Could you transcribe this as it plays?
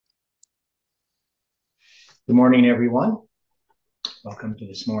Good morning, everyone. Welcome to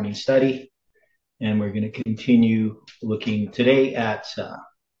this morning's study. And we're going to continue looking today at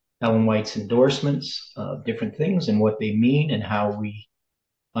Ellen White's endorsements of different things and what they mean and how we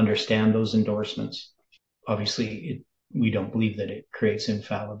understand those endorsements. Obviously, we don't believe that it creates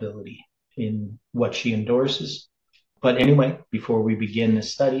infallibility in what she endorses. But anyway, before we begin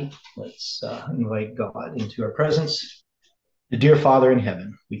this study, let's invite God into our presence. The dear Father in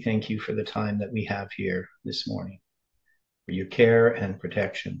heaven, we thank you for the time that we have here this morning, for your care and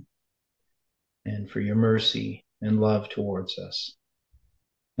protection, and for your mercy and love towards us,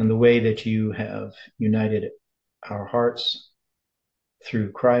 and the way that you have united our hearts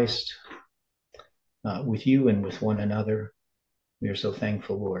through Christ with you and with one another. We are so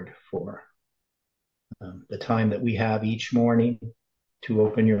thankful, Lord, for the time that we have each morning to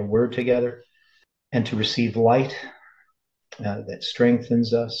open your word together and to receive light that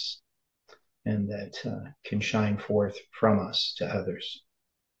strengthens us and that can shine forth from us to others.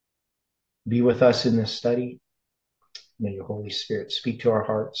 Be with us in this study. May your Holy Spirit speak to our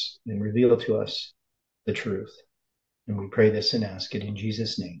hearts and reveal to us the truth. And we pray this and ask it in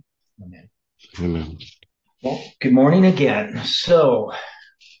Jesus' name. Amen. Amen. Well, good morning again. So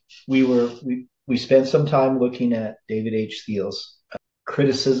we spent some time looking at David H. Thiel's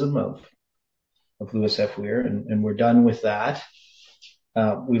criticism of Lewis F. Weir, and we're done with that.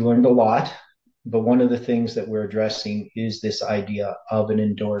 We learned a lot, but one of the things that we're addressing is this idea of an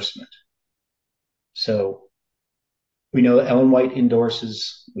endorsement. So we know that Ellen White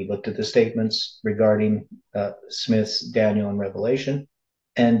endorses, we looked at the statements regarding Smith's Daniel and Revelation,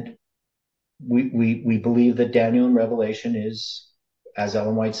 and we believe that Daniel and Revelation is, as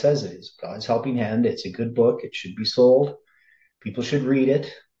Ellen White says it is, God's helping hand. It's a good book. It should be sold. People should read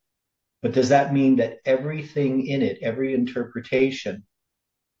it. But does that mean that everything in it, every interpretation,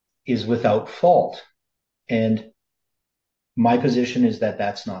 is without fault? And my position is that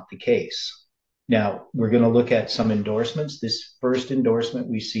that's not the case. Now, we're going to look at some endorsements. This first endorsement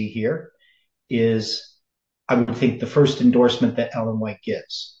we see here is, I would think, the first endorsement that Ellen White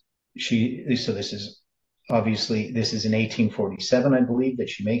gives. So this is in 1847, I believe, that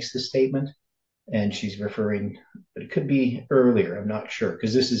she makes this statement. And she's referring, but it could be earlier, I'm not sure,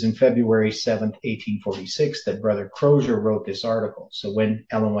 because this is in February 7th, 1846, that Brother Crozier wrote this article. So when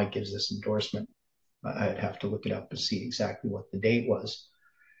Ellen White gives this endorsement, I'd have to look it up to see exactly what the date was.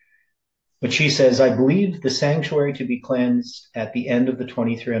 But she says, I believe the sanctuary to be cleansed at the end of the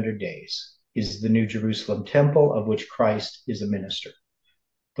 2300 days is the New Jerusalem temple of which Christ is a minister.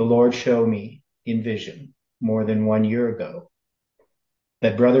 The Lord showed me in vision more than 1 year ago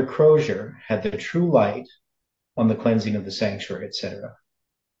that Brother Crozier had the true light on the cleansing of the sanctuary, etc.,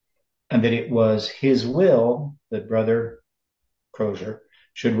 and that it was his will that Brother Crozier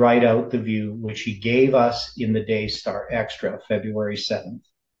should write out the view which he gave us in the Day Star Extra, February 7th.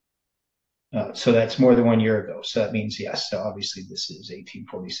 So that's more than 1 year ago. So that means, yes, so obviously this is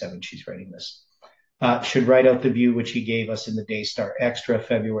 1847, she's writing this. Should write out the view which he gave us in the Day Star Extra,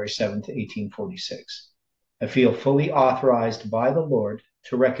 February 7th, 1846. I feel fully authorized by the Lord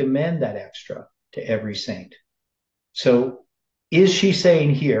to recommend that extra to every saint. So is she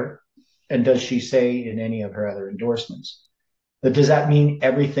saying here, and does she say in any of her other endorsements, but does that mean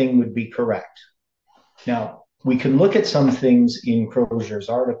everything would be correct? Now, we can look at some things in Crozier's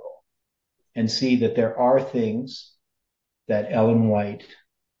article and see that there are things that Ellen White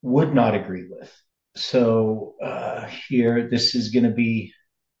would not agree with. So here, this is going to be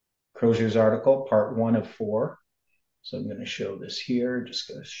Crozier's article, part 1 of 4. So I'm going to show this here. Just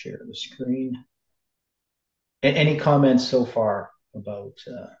going to share the screen. Any comments so far about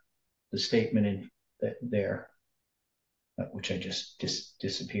the statement there, which I just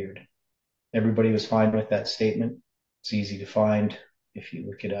disappeared? Everybody was fine with that statement. It's easy to find if you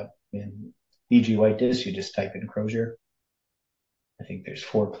look it up in E.G. White Disc. You just type in Crozier. I think there's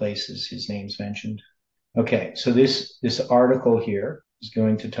 4 places his name's mentioned. Okay, so this article here is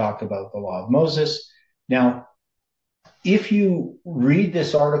going to talk about the law of Moses. Now, if you read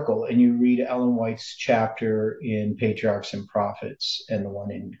this article and you read Ellen White's chapter in Patriarchs and Prophets and the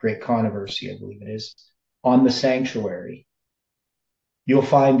one in Great Controversy, I believe it is, on the sanctuary, you'll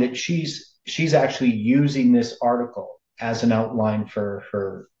find that she's actually using this article as an outline for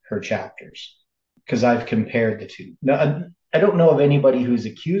her chapters, because I've compared the two. Now, I don't know of anybody who's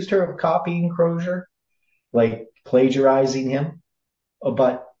accused her of copying Crozier, like plagiarizing him,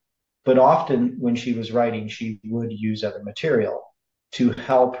 but often when she was writing, she would use other material to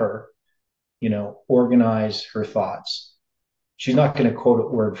help her, organize her thoughts. She's not going to quote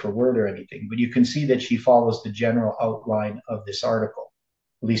it word for word or anything, but you can see that she follows the general outline of this article,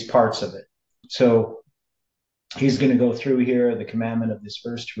 at least parts of it. So He's going to go through here. The commandment of this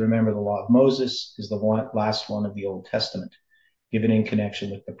verse to remember the law of Moses is the last one of the Old Testament, given in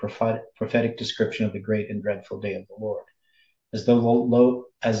connection with the prophetic description of the great and dreadful day of the Lord, as though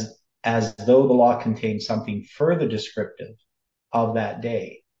the law contained something further descriptive of that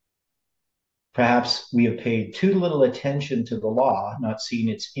day. Perhaps we have paid too little attention to the law, not seeing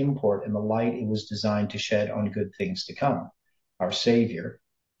its import and the light it was designed to shed on good things to come. Our Savior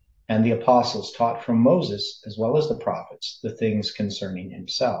and the apostles taught from Moses, as well as the prophets, the things concerning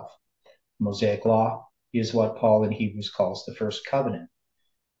himself. The Mosaic law is what Paul in Hebrews calls the first covenant,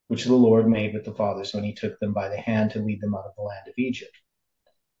 which the Lord made with the fathers when he took them by the hand to lead them out of the land of Egypt.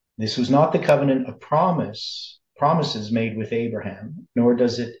 This was not the covenant of promises made with Abraham, nor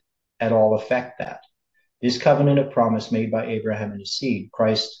does it at all affect that. This covenant of promise made by Abraham and his seed,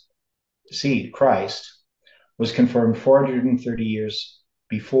 Christ, was confirmed 430 years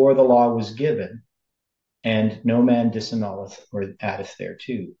before the law was given, and no man disannulleth or addeth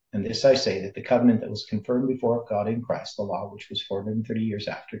thereto. And this I say, that the covenant that was confirmed before God in Christ, the law which was 430 years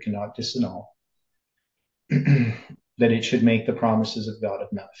after, cannot disannul, that it should make the promises of God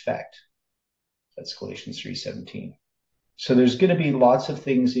of none effect. That's Galatians 3:17. So there's going to be lots of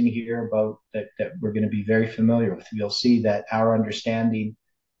things in here about that we're going to be very familiar with. You'll see that our understanding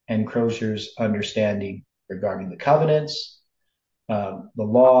and Crozier's understanding regarding the covenants, the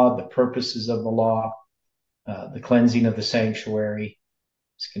law, the purposes of the law, the cleansing of the sanctuary.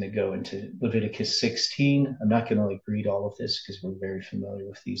 It's going to go into Leviticus 16. I'm not going to read all of this because we're very familiar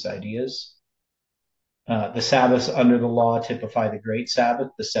with these ideas. The Sabbaths under the law typify the great Sabbath,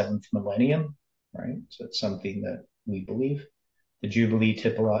 the seventh millennium, right? So it's something that we believe. The Jubilee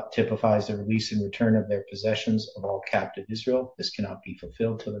typifies the release and return of their possessions of all captive Israel. This cannot be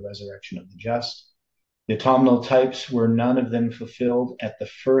fulfilled till the resurrection of the just. The autumnal types were none of them fulfilled at the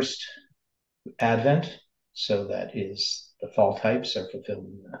first advent. So that is, the fall types are fulfilled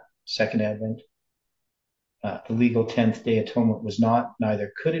in the second advent. The legal 10th day atonement was not,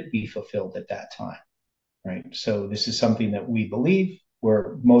 neither could it be fulfilled at that time, right? So this is something that we believe,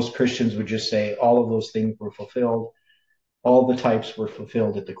 where most Christians would just say all of those things were fulfilled. All the types were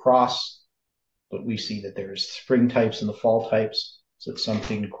fulfilled at the cross, but we see that there's spring types and the fall types. So it's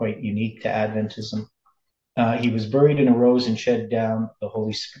something quite unique to Adventism. He was buried and arose and shed down the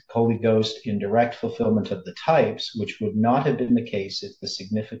Holy Ghost in direct fulfillment of the types, which would not have been the case if the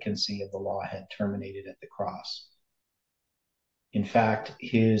significancy of the law had terminated at the cross. In fact,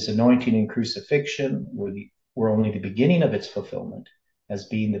 his anointing and crucifixion were only the beginning of its fulfillment, as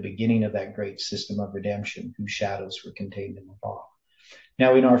being the beginning of that great system of redemption whose shadows were contained in the law.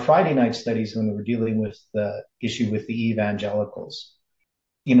 Now, in our Friday night studies, when we were dealing with the issue with the evangelicals,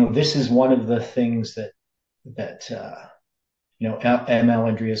 this is one of the things that M.L.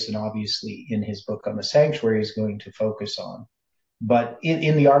 Andreasen, obviously in his book on the sanctuary, is going to focus on. But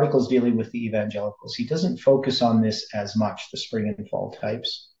in the articles dealing with the evangelicals, he doesn't focus on this as much, the spring and fall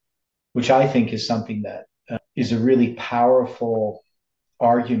types, which I think is something that is a really powerful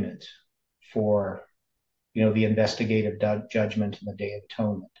argument for, the investigative judgment and the Day of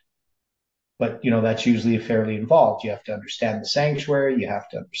Atonement. But, that's usually fairly involved. You have to understand the sanctuary. You have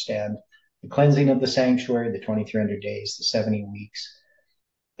to understand the cleansing of the sanctuary, the 2,300 days, the 70 weeks.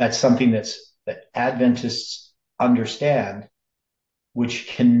 That's something that Adventists understand, which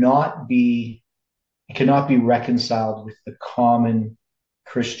cannot be reconciled with the common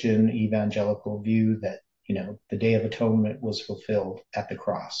Christian evangelical view that, the Day of Atonement was fulfilled at the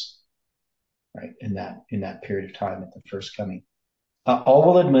cross, right? In that period of time at the first coming. All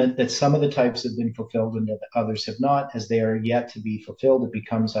will admit that some of the types have been fulfilled and that others have not. As they are yet to be fulfilled, it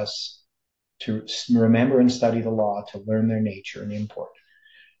becomes us to remember and study the law, to learn their nature and import.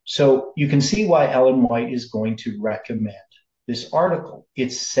 So you can see why Ellen White is going to recommend this article.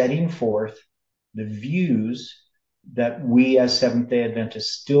 It's setting forth the views that we as Seventh-day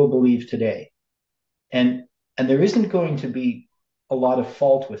Adventists still believe today. And there isn't going to be a lot of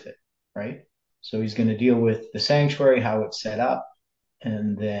fault with it, right? So he's going to deal with the sanctuary, how it's set up,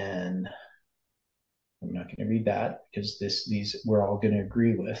 and then I'm not going to read that because these we're all going to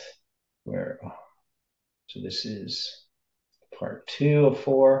agree with. So this is part 2 of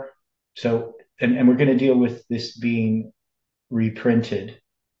 4. So, and we're going to deal with this being reprinted.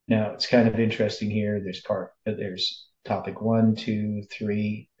 Now, it's kind of interesting here. There's topic 1, 2,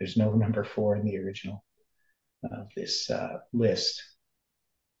 3. There's no number 4 in the original of this list.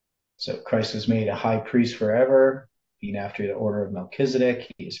 So Christ was made a high priest forever, being after the order of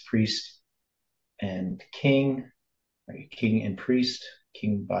Melchizedek. He is priest and king, right? King and priest.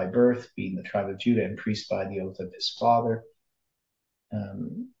 King by birth, being the tribe of Judah, and priest by the oath of his father.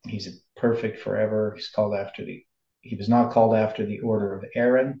 He's a perfect forever. He was not called after the order of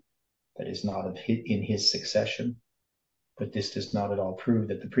Aaron, that is not in his succession. But this does not at all prove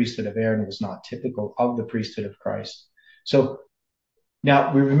that the priesthood of Aaron was not typical of the priesthood of Christ. So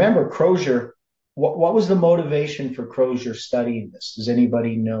now we remember Crozier. What was the motivation for Crozier studying this? Does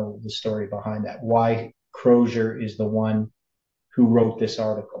anybody know the story behind that? Why Crozier is the one who wrote this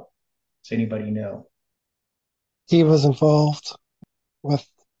article? Does anybody know? He was involved with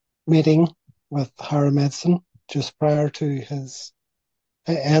meeting with Hiram Edson just prior to his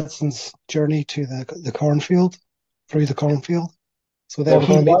Edson's journey to the cornfield, through the cornfield. So they Well,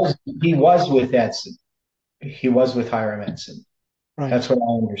 were going to he was with Edson. He was with Hiram Edson. right. That's what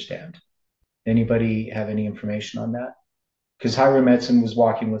I understand. Anybody have any information on that? Because Hiram Edson was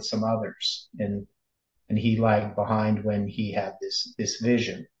walking with some others, and he lagged behind when he had this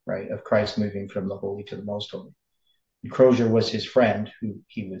vision, right, of Christ moving from the holy to the most holy. And Crozier was his friend, who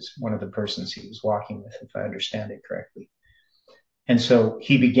he was one of the persons he was walking with, if I understand it correctly. And so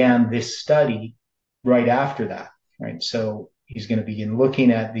he began this study right after that, right? So he's going to begin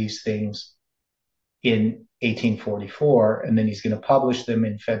looking at these things in 1844, and then he's going to publish them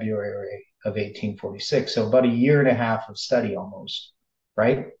in February of 1846. So about a year and a half of study almost,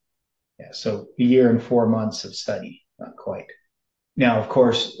 right? Yeah, so a year and 4 months of study, not quite. Now, of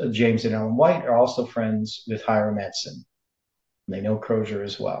course, James and Ellen White are also friends with Hiram Edson. They know Crozier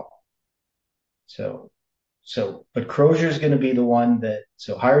as well. But Crozier is going to be the one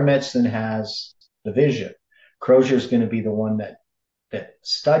so Hiram Edson has the vision. Crozier is going to be the one that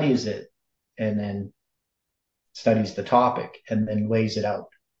studies it and then studies the topic and then lays it out.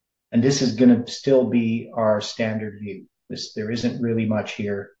 And this is going to still be our standard view. There isn't really much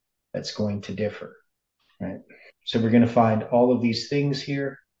here that's going to differ, right? So we're going to find all of these things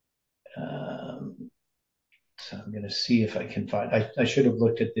here. So I'm going to see if I can find, I should have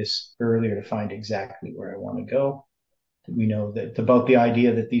looked at this earlier to find exactly where I want to go. We know that about the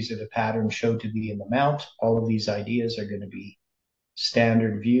idea that these are the patterns showed to be in the mount. All of these ideas are going to be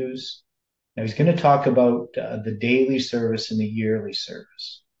standard views. Now he's going to talk about the daily service and the yearly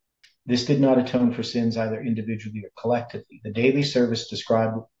service. This did not atone for sins either individually or collectively. The daily service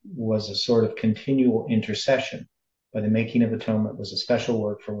described was a sort of continual intercession. By the making of atonement was a special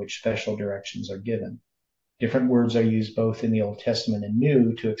work for which special directions are given. Different words are used both in the Old Testament and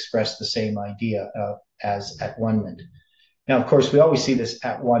New to express the same idea as at one-ment. Now, of course, we always see this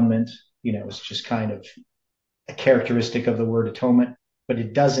at one-ment, it's just kind of a characteristic of the word atonement, but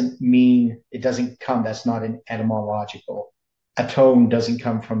it doesn't come, that's not an etymological. Atone doesn't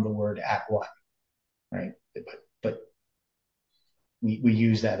come from the word at one, right? But we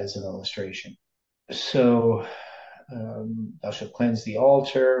use that as an illustration. So thou shalt cleanse the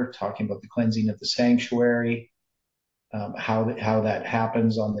altar, talking about the cleansing of the sanctuary, how that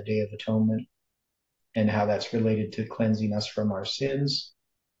happens on the Day of Atonement, and how that's related to cleansing us from our sins.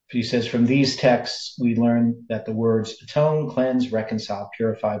 He says, from these texts, we learn that the words atone, cleanse, reconcile,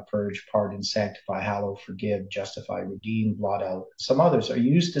 purify, purge, pardon, sanctify, hallow, forgive, justify, redeem, blot out, some others are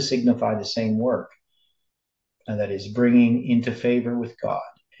used to signify the same work, and that is bringing into favor with God.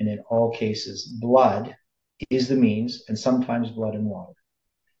 And in all cases, blood is the means, and sometimes blood and water.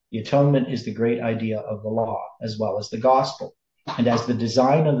 The atonement is the great idea of the law as well as the gospel. And as the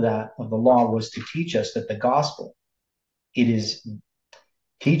design of the law was to teach us that the gospel, teach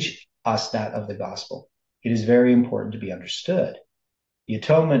us that of the gospel, it is very important to be understood. The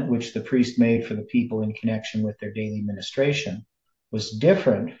atonement which the priest made for the people in connection with their daily ministration was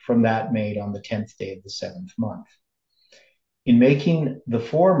different from that made on the 10th day of the 7th month. In making the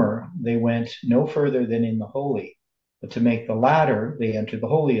former, they went no further than in the holy, but to make the latter, they entered the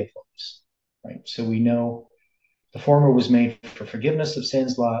Holy of Holies. Right? So we know the former was made for forgiveness of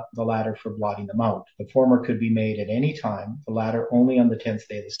sins, the latter for blotting them out. The former could be made at any time, the latter only on the 10th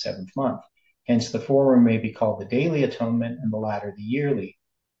day of the 7th month. Hence, the former may be called the daily atonement and the latter the yearly,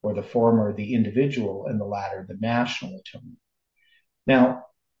 or the former the individual and the latter the national atonement. Now,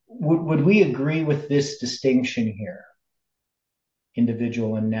 would we agree with this distinction here?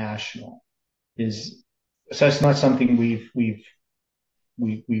 Individual and national so that's not something we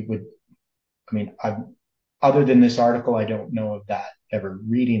would. I mean, other than this article, I don't know of that ever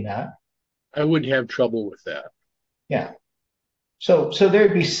reading that. I would have trouble with that. Yeah. So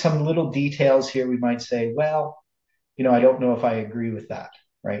there'd be some little details here. We might say, well, I don't know if I agree with that.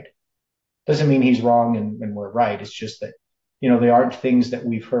 Right? Doesn't mean he's wrong and we're right. It's just that they aren't things that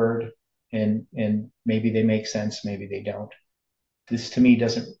we've heard, and maybe they make sense, maybe they don't. This to me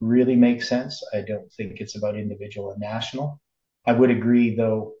doesn't really make sense. I don't think it's about individual and national. I would agree,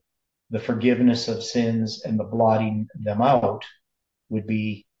 though, the forgiveness of sins and the blotting them out would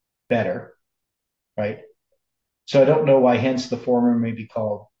be better, right? So I don't know why hence the former may be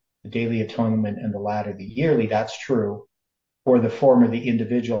called the daily atonement and the latter the yearly. That's true. Or the former the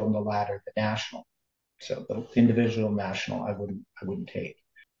individual and the latter the national. So the individual national I wouldn't take.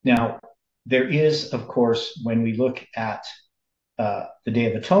 Now, there is, of course, when we look at the Day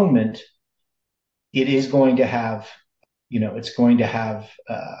of Atonement, it is going to have, it's going to have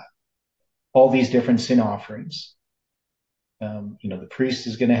all these different sin offerings. The priest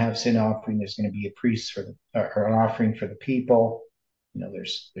is going to have sin offering. There's going to be a priest or an offering for the people.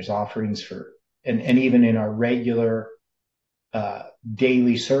 There's offerings for, and even in our regular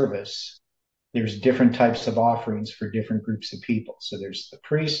daily service, there's different types of offerings for different groups of people. So there's the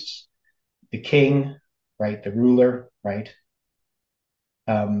priests, the king, right, the ruler, right,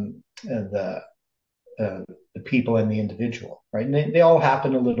 the people and the individual, right, and they all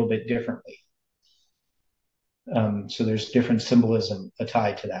happen a little bit differently. So there's different symbolism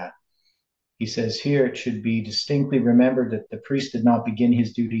tied to that. He says here it should be distinctly remembered that the priest did not begin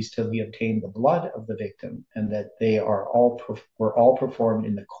his duties till he obtained the blood of the victim, and that they were all performed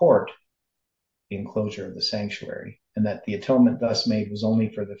in the court, the enclosure of the sanctuary, and that the atonement thus made was only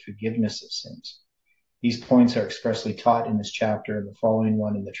for the forgiveness of sins. These points are expressly taught in this chapter and the following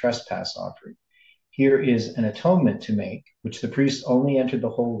one in the trespass offering. Here is an atonement to make, which the priests only entered the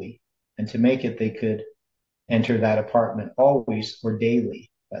holy, and to make it they could enter that apartment always or daily.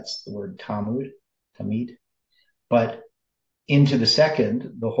 That's the word tamid. But into the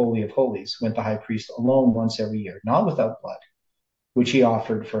second, the Holy of Holies, went the high priest alone once every year, not without blood, which he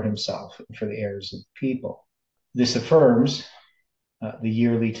offered for himself and for the heirs of the people. This affirms the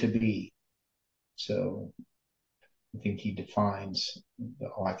yearly to be. So I think he defines, the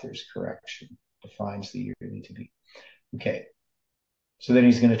author's correction, defines the yearly to be. Okay. So then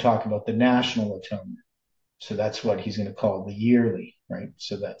he's going to talk about the national atonement. So that's what he's going to call the yearly, right?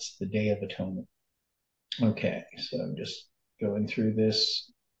 So that's the Day of Atonement. Okay, so I'm just going through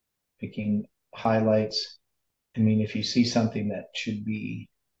this, picking highlights. I mean, if you see something that should be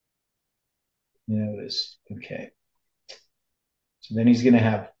noticed, okay. So then he's going to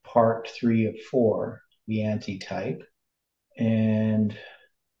have part 3 of 4, the antitype. And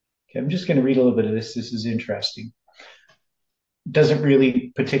okay, I'm just going to read a little bit of this. This is interesting. Doesn't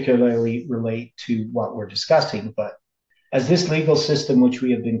really particularly relate to what we're discussing, but as this legal system which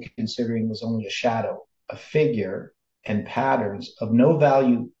we have been considering was only a shadow, a figure, and patterns of no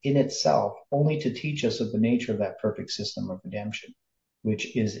value in itself, only to teach us of the nature of that perfect system of redemption,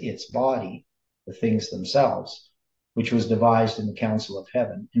 which is its body, the things themselves, which was devised in the council of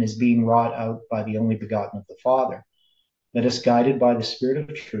heaven, and is being wrought out by the only begotten of the Father. Let us, guided by the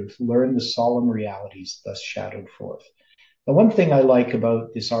Spirit of truth, learn the solemn realities thus shadowed forth. The one thing I like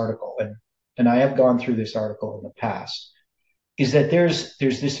about this article, and I have gone through this article in the past, is that there's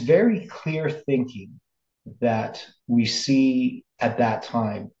this very clear thinking that we see at that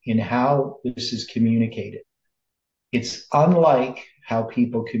time in how this is communicated. It's unlike how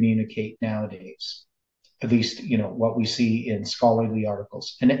people communicate nowadays, at least, what we see in scholarly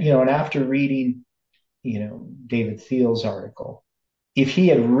articles. And after reading, David Thiel's article, if he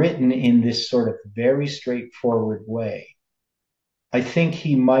had written in this sort of very straightforward way, I think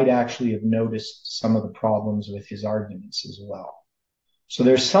he might actually have noticed some of the problems with his arguments as well. So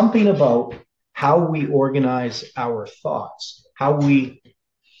there's something about how we organize our thoughts, how we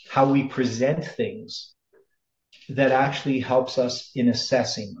present things that actually helps us in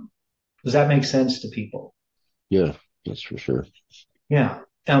assessing them. Does that make sense to people? Yeah, that's for sure. Yeah.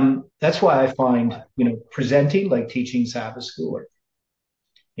 That's why I find, presenting, like teaching Sabbath school or,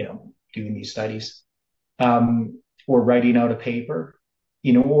 doing these studies, or writing out a paper,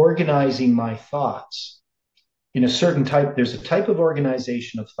 organizing my thoughts in a certain type. There's a type of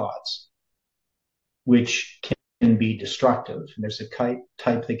organization of thoughts which can be destructive, and there's a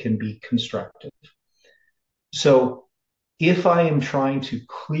type that can be constructive. So if I am trying to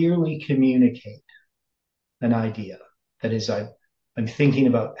clearly communicate an idea, that is, I'm thinking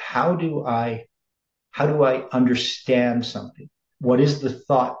about how do I understand something? What is the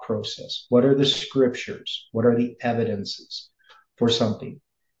thought process? What are the scriptures? What are the evidences for something?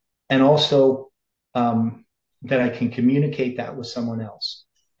 And also that I can communicate that with someone else.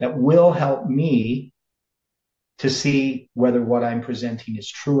 That will help me to see whether what I'm presenting is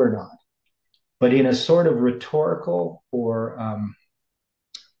true or not. But in a sort of rhetorical or,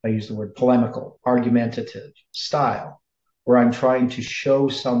 I use the word polemical, argumentative style, where I'm trying to show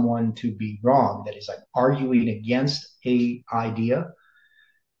someone to be wrong, that is, I'm arguing against an idea,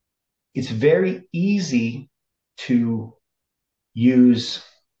 it's very easy to use,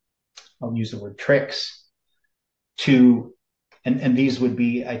 I'll use the word tricks, to And these would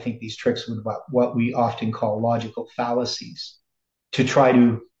be, I think these tricks would be what we often call logical fallacies to try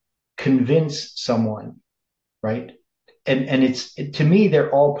to convince someone, right? And to me,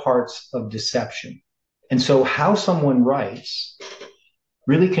 they're all parts of deception. And so how someone writes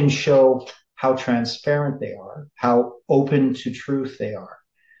really can show how transparent they are, how open to truth they are.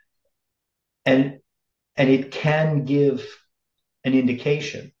 And it can give an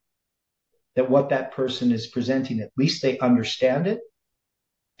indication that what that person is presenting, at least they understand it,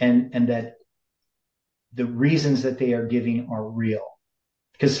 and that the reasons that they are giving are real.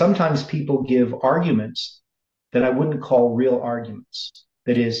 Because sometimes people give arguments that I wouldn't call real arguments.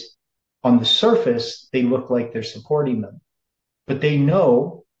 That is, on the surface, they look like they're supporting them, but they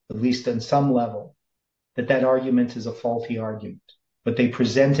know, at least on some level, that that argument is a faulty argument, but they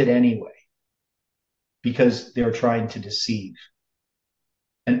present it anyway because they're trying to deceive.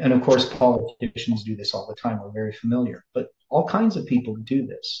 And of course, politicians do this all the time. We're very familiar, but all kinds of people do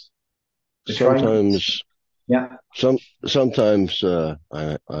this. Sometimes, yeah. Sometimes I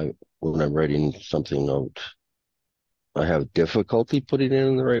when I'm writing something out, I have difficulty putting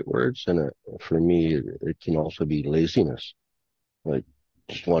in the right words, and for me, it can also be laziness. Like,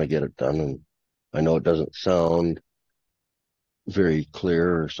 just want to get it done, and I know it doesn't sound very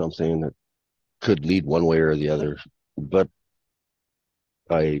clear or something that could lead one way or the other, but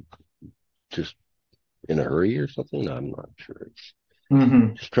I just in a hurry or something. I'm not sure.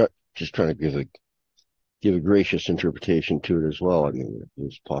 Mm-hmm. Just trying to give a gracious interpretation to it as well. I mean,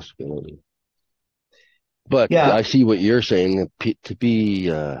 there's possibility. But yeah. I see what you're saying. To be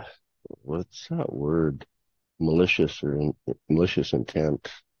what's that word? Malicious or malicious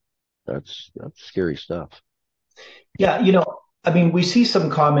intent. That's scary stuff. Yeah, I mean, we see some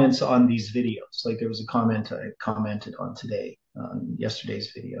comments on these videos. Like there was a comment I commented on today, on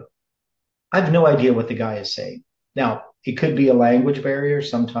yesterday's video. I have no idea what the guy is saying. Now, it could be a language barrier.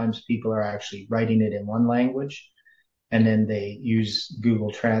 Sometimes people are actually writing it in one language, and then they use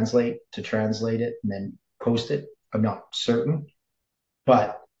Google Translate to translate it and then post it. I'm not certain,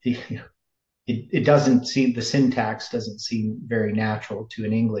 but it doesn't seem, the syntax doesn't seem very natural to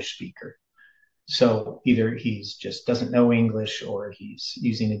an English speaker. So either he's just doesn't know English or he's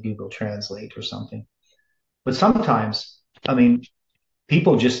using a Google Translate or something. But sometimes, I mean,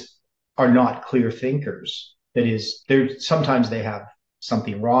 people just are not clear thinkers. That is, sometimes they have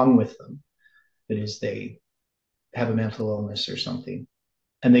something wrong with them. That is, they have a mental illness or something,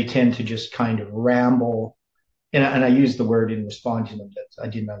 and they tend to just kind of ramble. And I use the word in responding to them that I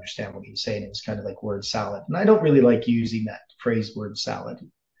didn't understand what he was saying. It was kind of like word salad. And I don't really like using that phrase, word salad.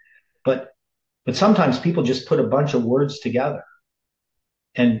 But sometimes people just put a bunch of words together,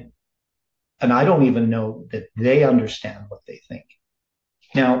 and I don't even know that they understand what they think.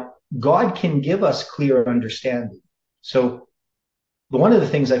 Now, God can give us clear understanding. So one of the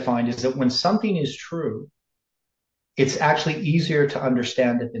things I find is that when something is true, it's actually easier to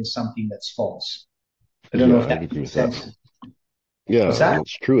understand it than something that's false. I don't know if that makes sense. Yeah,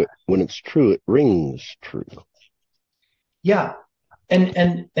 when it's true, it rings true. Yeah.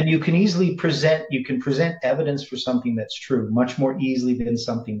 And you can easily present evidence for something that's true much more easily than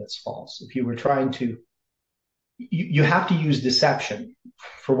something that's false. If you were trying to, you have to use deception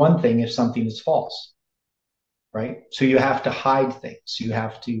for one thing if something is false, right? So you have to hide things. You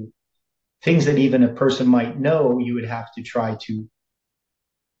have to, things that even a person might know, you would have to try to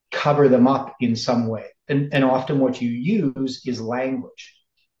cover them up in some way. And often what you use is language,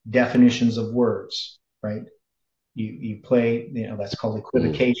 definitions of words, right? You play, that's called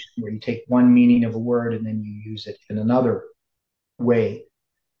equivocation, where you take one meaning of a word and then you use it in another way.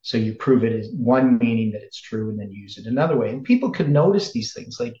 So you prove it as one meaning that it's true, and then you use it another way. And people can notice these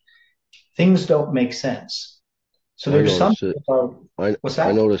things, like things don't make sense. So there's something about what's that?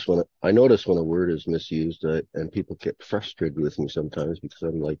 I notice when a word is misused, and people get frustrated with me sometimes because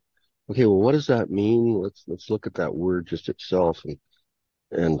I'm like, okay, well, what does that mean? Let's look at that word just itself,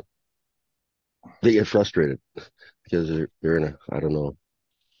 and they get frustrated because they're in I don't know,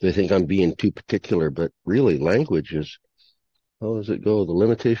 they think I'm being too particular, but really language is, how does it go? The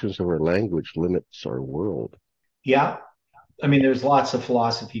limitations of our language limits our world. Yeah. I mean, there's lots of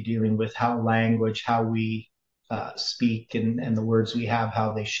philosophy dealing with how we speak and the words we have,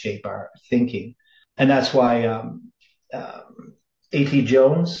 how they shape our thinking. And that's why A.T.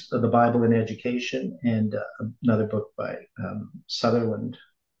 Jones, The Bible in Education, and another book by Sutherland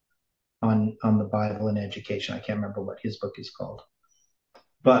on the Bible and education. I can't remember what his book is called.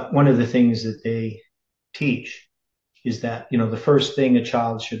 But one of the things that they teach is that, the first thing a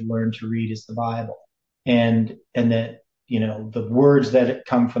child should learn to read is the Bible. And that, the words that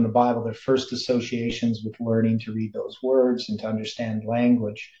come from the Bible, their first associations with learning to read those words and to understand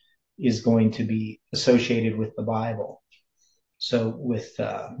language is going to be associated with the Bible. So with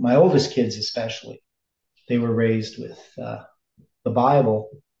my oldest kids especially, they were raised with the Bible.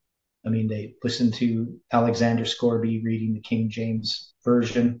 I mean, they listened to Alexander Scourby reading the King James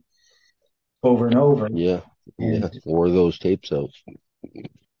Version over and over. Yeah. And, Yeah. Wore those tapes out.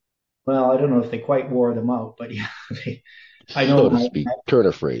 well, I don't know if they quite wore them out, but yeah, I So know to speak. Turn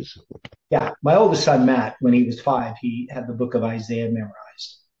a phrase. my oldest son, Matt, when he was 5, he had the book of Isaiah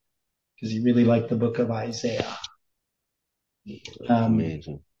memorized because he really liked the book of Isaiah.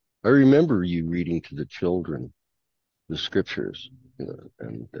 Amazing. I remember you reading to the children the scriptures,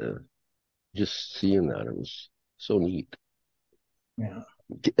 and just seeing that, it was so neat. Yeah.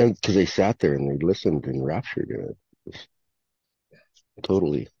 And because they sat there and they listened enraptured in it. Just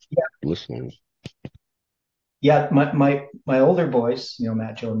totally listening. Yeah, my older boys,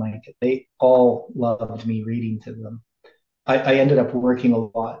 Matt, Joe, and Mike, they all loved me reading to them. I ended up working a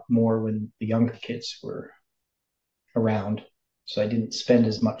lot more when the younger kids were around, so I didn't spend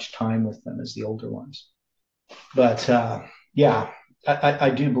as much time with them as the older ones. But I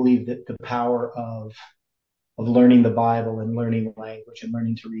do believe that the power of learning the Bible and learning language and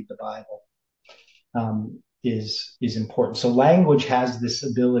learning to read the Bible is important. So language has this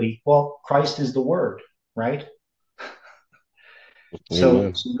ability. Well, Christ is the Word, right?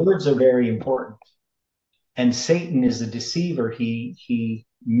 So words are very important. And Satan is a deceiver. He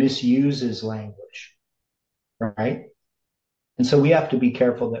misuses language, right? And so we have to be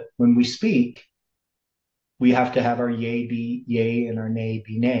careful that when we speak, we have to have our yea be yea and our nay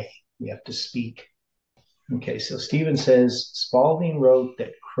be nay. We have to speak. Okay, so Stephen says Spalding wrote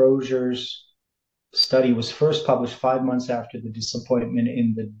that Crozier's study was first published 5 months after the disappointment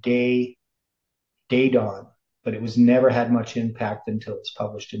in the Day Dawn, but it was never had much impact until it's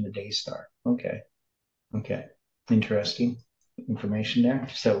published in the Daystar. Okay. Interesting information there.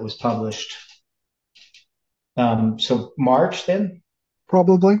 So it was published. So March then?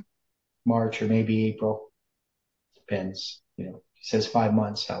 Probably. March or maybe April. Depends. He says 5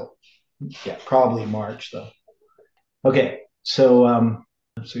 months out. Yeah, probably March though. Okay, so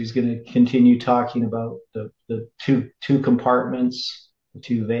he's going to continue talking about the two compartments, the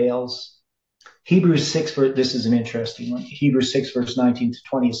two veils. Hebrews 6, this is an interesting one. Hebrews 6, verse 19 to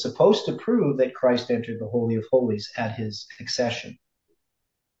 20 is supposed to prove that Christ entered the Holy of Holies at his ascension,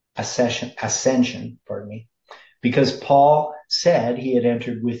 because Paul said he had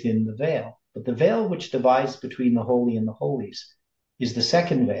entered within the veil. But the veil which divides between the holy and the holies is the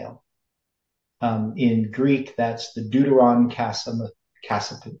second veil. In Greek, that's the deuteron kapamatasma.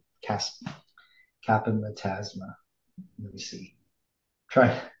 Let me see.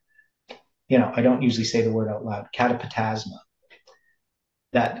 I don't usually say the word out loud. Catapatasma.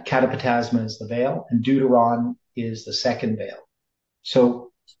 That catapatasma is the veil, and deuteron is the second veil.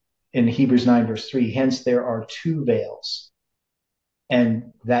 So in Hebrews 9, verse 3, hence there are two veils.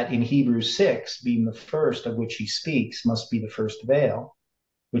 And that in Hebrews 6, being the first of which he speaks, must be the first veil,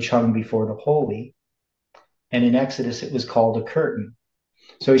 which hung before the holy. And in Exodus, it was called a curtain.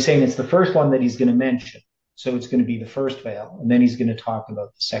 So he's saying it's the first one that he's going to mention. So it's going to be the first veil. And then he's going to talk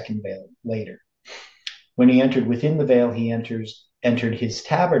about the second veil later. When he entered within the veil, he entered his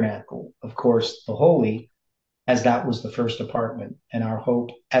tabernacle, of course, the holy, as that was the first apartment. And our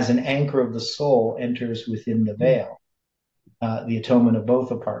hope as an anchor of the soul enters within the veil, the atonement of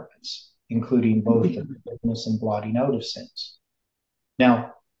both apartments, including both the forgiveness and blotting out of sins.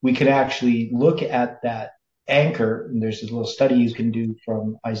 Now, we can actually look at that anchor, and there's a little study you can do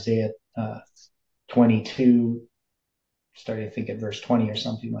from Isaiah 22, starting I think at verse 20 or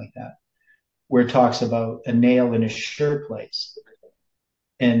something like that, where it talks about a nail in a sure place,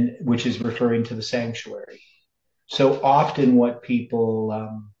 and which is referring to the sanctuary. So often what people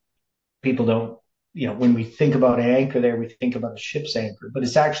don't, when we think about an anchor there, we think about a ship's anchor, but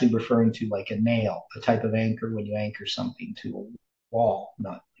it's actually referring to like a nail, a type of anchor when you anchor something to a wall,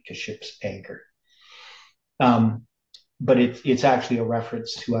 not like a ship's anchor. But it's actually a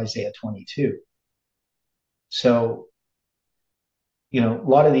reference to Isaiah 22. So, a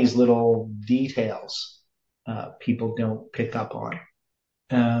lot of these little details people don't pick up on.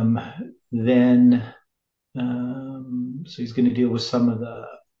 So he's going to deal with some of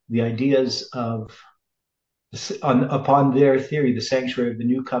the ideas of, upon their theory, the sanctuary of the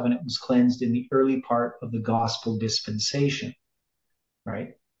new covenant was cleansed in the early part of the gospel dispensation,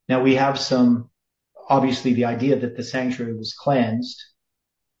 right? Now we have obviously the idea that the sanctuary was cleansed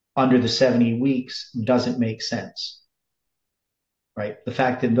under the 70 weeks doesn't make sense, right? The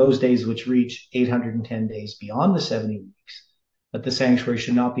fact that in those days, which reach 810 days beyond the 70 weeks, that the sanctuary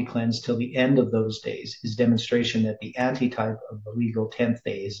should not be cleansed till the end of those days is demonstration that the antitype of the legal 10th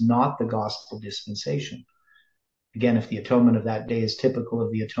day is not the gospel dispensation. Again, if the atonement of that day is typical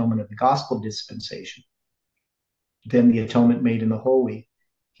of the atonement of the gospel dispensation, then the atonement made in the holy,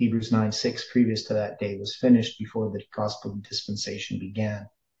 Hebrews 9:6, previous to that day, was finished before the gospel dispensation began.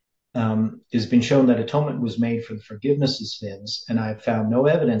 It has been shown that atonement was made for the forgiveness of sins, and I have found no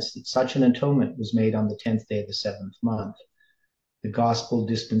evidence that such an atonement was made on the 10th day of the 7th month. The gospel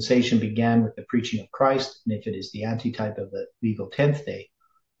dispensation began with the preaching of Christ, and if it is the antitype of the legal 10th day,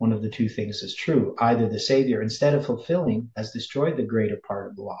 one of the two things is true. Either the Savior, instead of fulfilling, has destroyed the greater part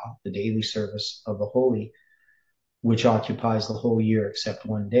of the law, the daily service of the holy, which occupies the whole year except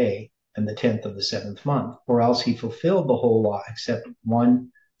one day, and the 10th of the 7th month, or else he fulfilled the whole law except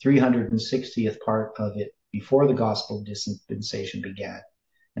 1/360th part of it before the gospel dispensation began,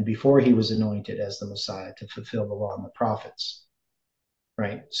 and before he was anointed as the Messiah to fulfill the law and the prophets.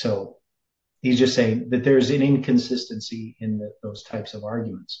 Right? So he's just saying that there's an inconsistency in those types of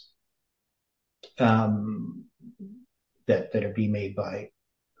arguments that are being made by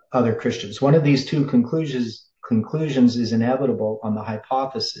other Christians. One of these two conclusions is inevitable on the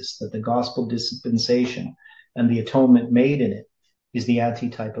hypothesis that the gospel dispensation and the atonement made in it is the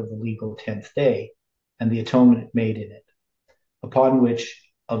antitype of the legal 10th day and the atonement made in it, upon which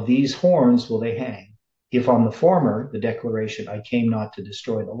of these horns will they hang. If on the former, the declaration, I came not to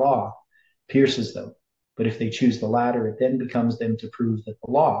destroy the law, pierces them. But if they choose the latter, it then becomes them to prove that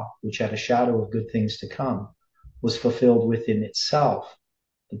the law, which had a shadow of good things to come, was fulfilled within itself,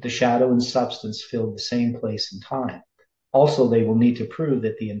 that the shadow and substance filled the same place and time. Also, they will need to prove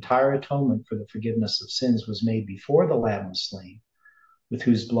that the entire atonement for the forgiveness of sins was made before the Lamb was slain, with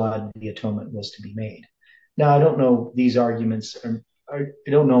whose blood the atonement was to be made. Now, I don't know these arguments, I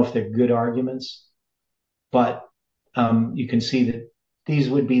don't know if they're good arguments, but you can see that these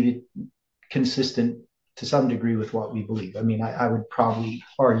would be consistent to some degree with what we believe. I mean, I would probably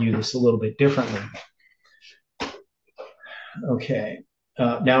argue this a little bit differently. Okay.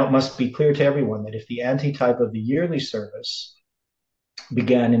 Now, it must be clear to everyone that if the antitype of the yearly service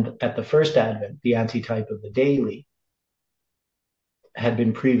began at the first Advent, the antitype of the daily had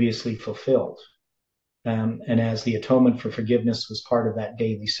been previously fulfilled. And as the atonement for forgiveness was part of that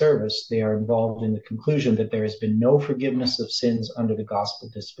daily service, they are involved in the conclusion that there has been no forgiveness of sins under the gospel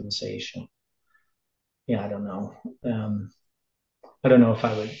dispensation. Yeah, I don't know. I don't know if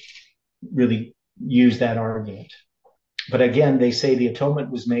I would really use that argument. But again, they say the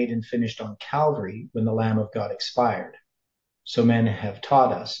atonement was made and finished on Calvary when the Lamb of God expired. So men have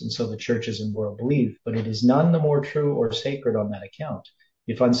taught us, and so the churches and world believe, but it is none the more true or sacred on that account,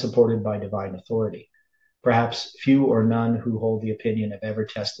 if unsupported by divine authority. Perhaps few or none who hold the opinion have ever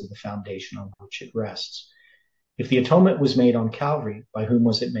tested the foundation on which it rests. If the atonement was made on Calvary, by whom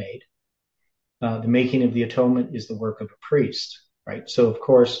was it made? The making of the atonement is the work of a priest, right? So, of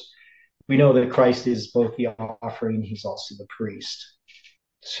course, we know that Christ is both the offering, he's also the priest.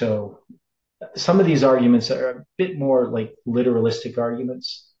 So some of these arguments are a bit more like literalistic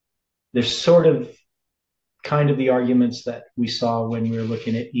arguments. They're sort of kind of the arguments that we saw when we were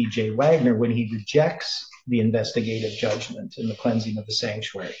looking at E.J. Wagner, when he rejects the investigative judgment and the cleansing of the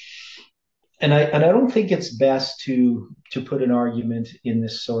sanctuary. And I don't think it's best to put an argument in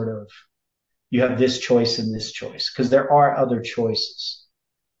this sort of, you have this choice and this choice, because there are other choices.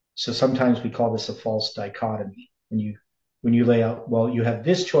 So sometimes we call this a false dichotomy. When you lay out, well, you have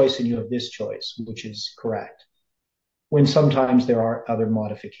this choice and you have this choice, which is correct, when sometimes there are other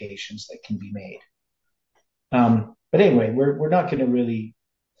modifications that can be made. But anyway, we're not going to really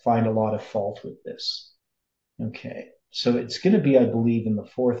find a lot of fault with this. Okay, so it's going to be, I believe, in the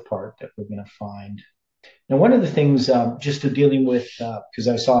fourth part that we're going to find. Now, one of the things, just to dealing with, because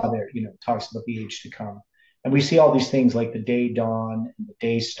I saw there, it talks about the age to come. And we see all these things like the day dawn and the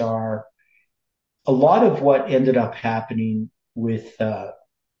day star. A lot of what ended up happening with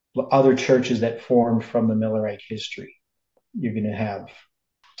other churches that formed from the Millerite history. You're going to have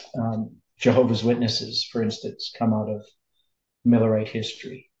Jehovah's Witnesses, for instance, come out of Millerite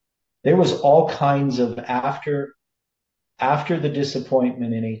history. There was all kinds of, after the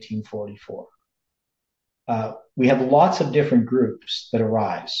disappointment in 1844, we have lots of different groups that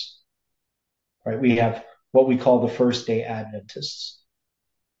arise. Right? We have what we call the First Day Adventists,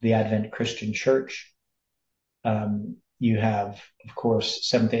 the Advent Christian Church. You have, of course,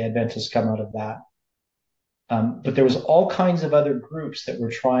 Seventh-day Adventists come out of that. But there was all kinds of other groups that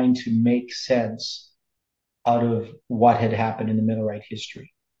were trying to make sense out of what had happened in the Millerite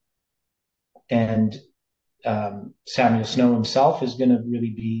history. And Samuel Snow himself is going to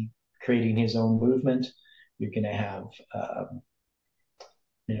really be creating his own movement. You're going to have,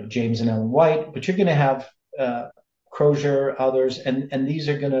 James and Ellen White, but you're going to have Crozier, others, and these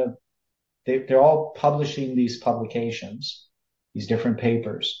are going to, they're all publishing these publications, these different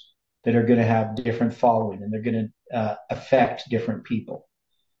papers that are going to have different following, and they're going to affect different people.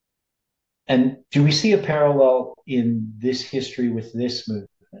 And do we see a parallel in this history with this movement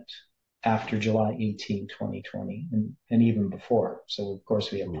after July 18, 2020, and even before? So, of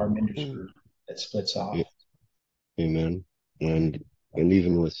course, we have Parminder's group that splits off. Amen. And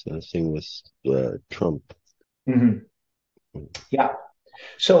even with the thing with Trump. Mm-hmm. Yeah.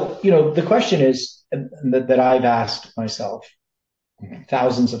 So, the question is that I've asked myself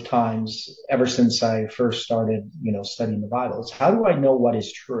thousands of times ever since I first started, studying the Bible is, how do I know what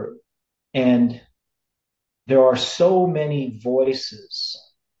is true? And there are so many voices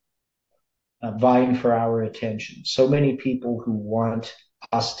vying for our attention, so many people who want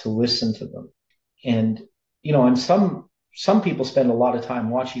us to listen to them. And, and some people spend a lot of time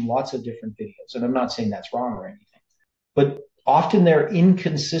watching lots of different videos. And I'm not saying that's wrong or anything, but often they're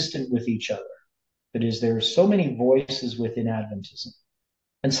inconsistent with each other. That is, there are so many voices within Adventism.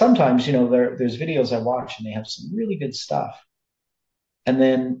 And sometimes, there's videos I watch and they have some really good stuff. And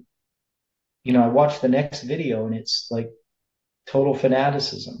then, I watch the next video and it's like total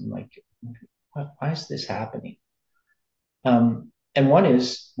fanaticism. Like, why is this happening? And one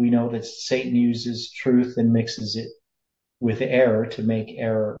is, we know that Satan uses truth and mixes it with error to make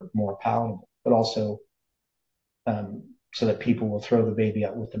error more palatable, but also so that people will throw the baby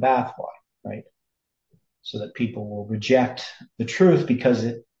out with the bathwater, right? So that people will reject the truth because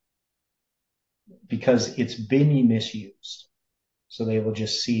it's been misused. So they will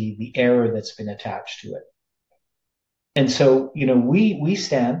just see the error that's been attached to it. And so, we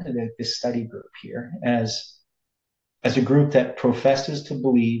stand at this study group here as a group that professes to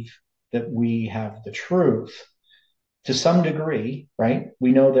believe that we have the truth to some degree, right?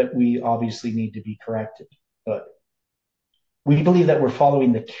 We know that we obviously need to be corrected, but we believe that we're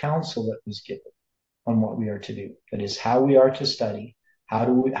following the counsel that was given on what we are to do. That is how we are to study,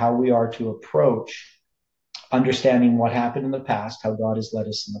 how we are to approach understanding what happened in the past, how God has led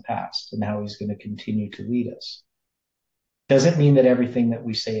us in the past, and how he's going to continue to lead us. Doesn't mean that everything that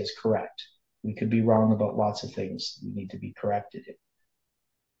we say is correct. We could be wrong about lots of things we need to be corrected in.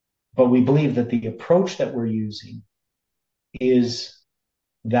 But we believe that the approach that we're using is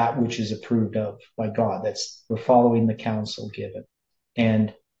that which is approved of by God. We're following the counsel given.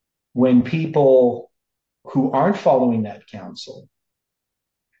 And when people who aren't following that counsel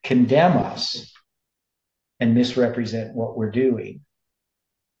condemn us and misrepresent what we're doing,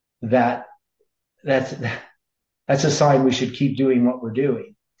 that's a sign we should keep doing what we're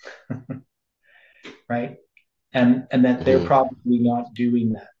doing. Right? And that they're probably not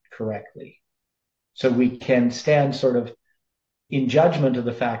doing that correctly. So we can stand sort of in judgment of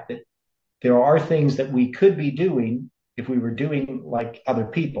the fact that there are things that we could be doing if we were doing like other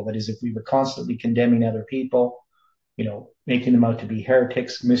people. That is, if we were constantly condemning other people, making them out to be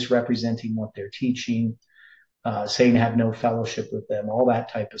heretics, misrepresenting what they're teaching, saying have no fellowship with them, all that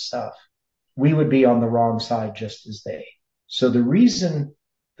type of stuff. We would be on the wrong side just as they. So the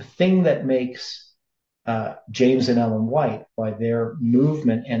thing that makes James and Ellen White, why their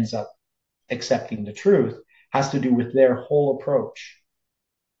movement ends up accepting the truth, has to do with their whole approach.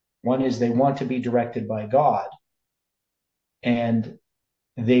 One is they want to be directed by God, and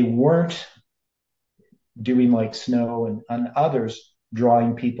they weren't doing like Snow and others,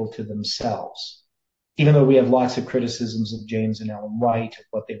 drawing people to themselves. Even though we have lots of criticisms of James and Ellen White, of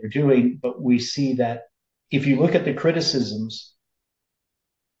what they were doing, but we see that if you look at the criticisms,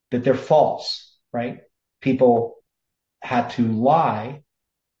 that they're false, right? People had to lie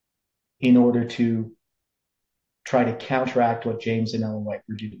in order to try to counteract what James and Ellen White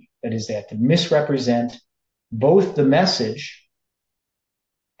were doing. That is, they had to misrepresent both the message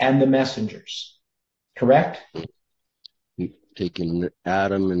and the messengers. Correct? Taking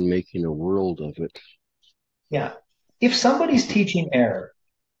Adam and making a world of it. Yeah. If somebody's teaching error,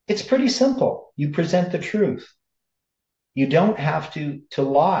 it's pretty simple. You present the truth. You don't have to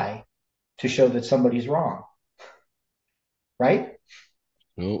lie to show that somebody's wrong. Right?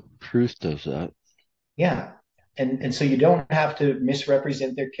 No, truth does that. Yeah. And so you don't have to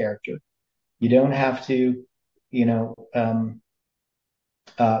misrepresent their character. You don't have to,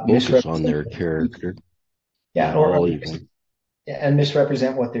 focus on their character. Yeah, and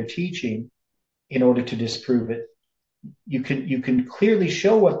misrepresent what they're teaching in order to disprove it. You can clearly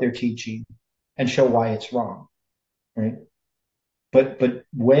show what they're teaching and show why it's wrong, right? But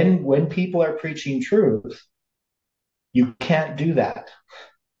when people are preaching truth, You can't do that.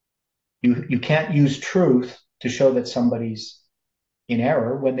 You can't use truth to show that somebody's in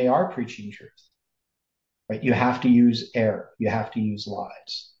error when they are preaching truth. Right? You have to use error. You have to use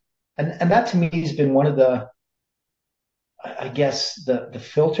lies. And that to me has been one of the, I guess, the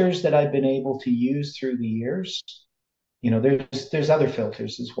filters that I've been able to use through the years. There's other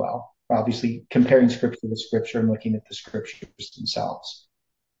filters as well. Obviously, comparing scripture with scripture and looking at the scriptures themselves.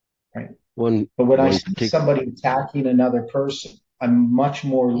 Right. But when I see somebody attacking another person, I'm much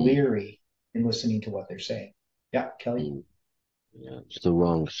more leery in listening to what they're saying. Yeah, Kelly. Yeah, it's the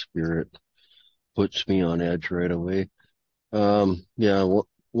wrong spirit. Puts me on edge right away. Yeah,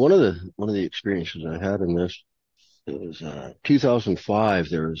 one of the experiences I had in this, it was 2005.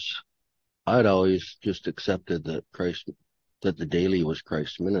 I'd always just accepted that the daily was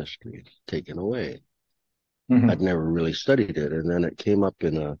Christ's ministry taken away. Mm-hmm. I'd never really studied it, and then it came up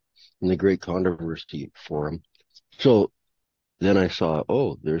in the Great Controversy Forum. So then I saw,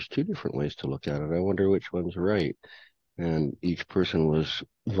 oh, there's two different ways to look at it. I wonder which one's right. And each person was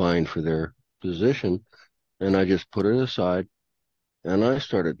vying for their position, and I just put it aside, and I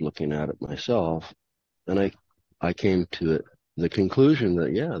started looking at it myself, and I came to the conclusion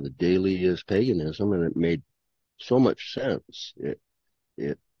that, yeah, the daily is paganism, and it made so much sense. It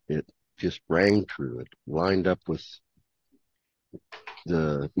it just rang true. It lined up with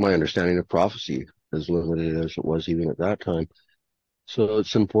my understanding of prophecy, as limited as it was even at that time. So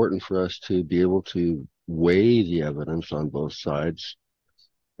it's important for us to be able to weigh the evidence on both sides,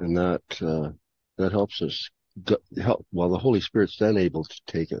 and that helps us help. While the Holy Spirit's then able to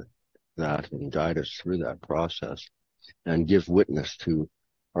take that and guide us through that process and give witness to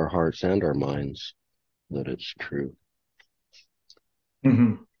our hearts and our minds that it's true.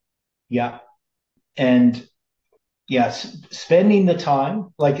 Mm-hmm. Yeah. And yes, spending the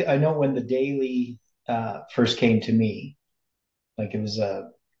time, like I know when the daily first came to me, like it was a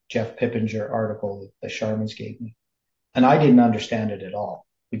Jeff Pippinger article that the Sharmans gave me, and I didn't understand it at all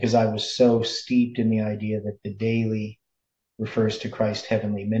because I was so steeped in the idea that the daily refers to Christ's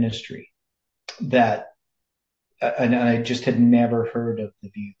heavenly ministry that and I just had never heard of the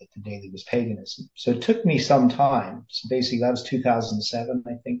view that the daily was paganism. So it took me some time. So basically, that was 2007,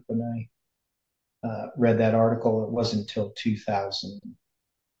 I think, when I read that article. It wasn't until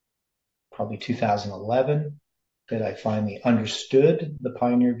probably 2011, that I finally understood the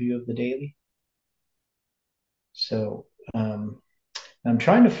pioneer view of the daily. So I'm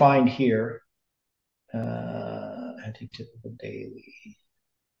trying to find here, anti-typical daily.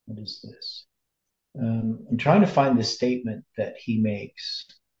 What is this? I'm trying to find the statement that he makes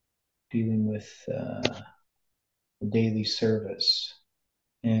dealing with the daily service.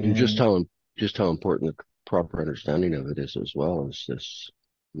 And just how important the proper understanding of it is, as well as this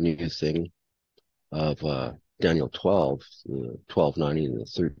new thing of Daniel 12, the 1290 and the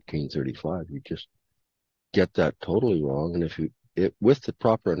 1335. You just get that totally wrong, and with the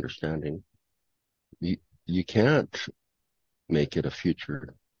proper understanding, you can't make it a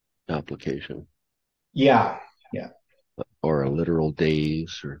future application. Yeah. Or a literal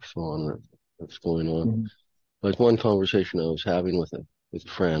days or so on that's going on. Mm-hmm. Like one conversation I was having with a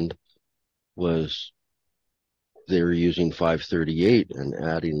friend was they were using 538 and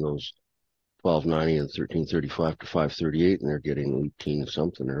adding those 1290 and 1335 to 538, and they're getting 18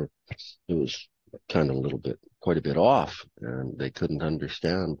 something, or it was kind of quite a bit off, and they couldn't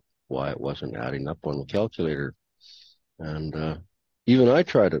understand why it wasn't adding up on the calculator. And even I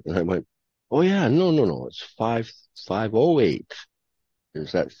tried it, and I went, oh yeah, no, it's 508.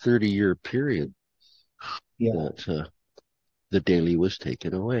 There's that 30-year period that the daily was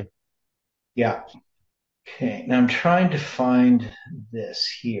taken away. Yeah. Okay. Now I'm trying to find this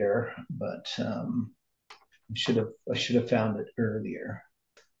here, but I should have found it earlier,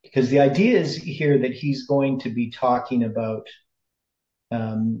 because the idea is here that he's going to be talking about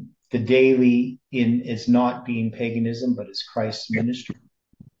the daily is not being paganism, but it's Christ's ministry.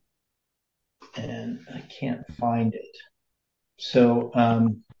 And I can't find it. So,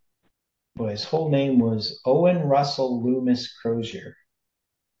 his whole name was Owen Russell Loomis Crozier,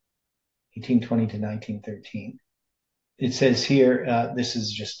 1820 to 1913. It says here, this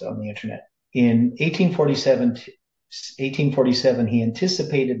is just on the internet. In 1847, he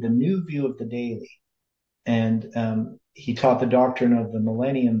anticipated the new view of the daily, and he taught the doctrine of the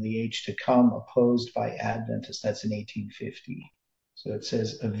millennium, the age to come, opposed by Adventists. That's in 1850. So it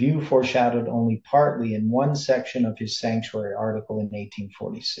says, a view foreshadowed only partly in one section of his sanctuary article in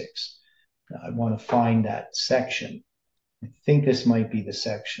 1846. Now, I want to find that section. I think this might be the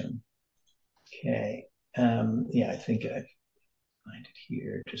section. Okay. I think I find it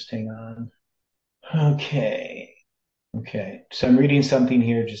here. Just hang on. Okay. Okay, so I'm reading something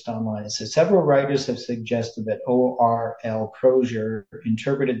here just online. It says several writers have suggested that O.R.L. Crozier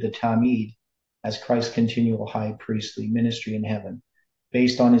interpreted the Talmud as Christ's continual high priestly ministry in heaven,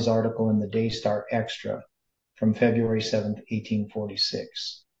 based on his article in the Daystar Extra from February 7th,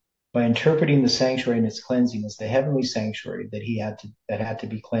 1846. By interpreting the sanctuary and its cleansing as the heavenly sanctuary that had to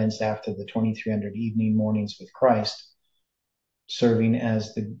be cleansed after the 2300 evening mornings with Christ, serving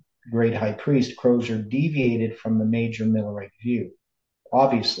as the great high priest, Crozier deviated from the major Millerite view.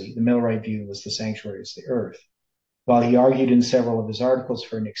 Obviously, the Millerite view was the sanctuary as the earth. While he argued in several of his articles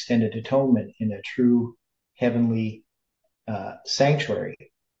for an extended atonement in a true heavenly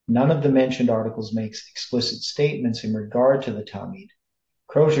sanctuary, none of the mentioned articles makes explicit statements in regard to the Talmud.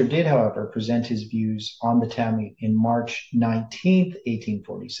 Crozier did, however, present his views on the Talmud in March 19th,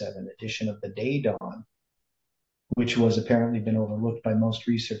 1847 edition of the Day Dawn, which was apparently been overlooked by most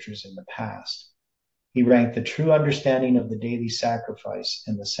researchers in the past. He ranked the true understanding of the daily sacrifice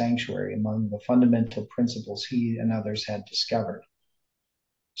and the sanctuary among the fundamental principles he and others had discovered.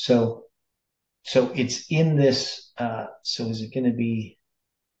 So it's in this, so is it going to be,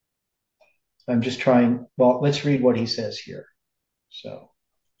 I'm just trying, well, let's read what he says here. So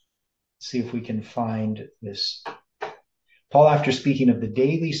see if we can find this. Paul, after speaking of the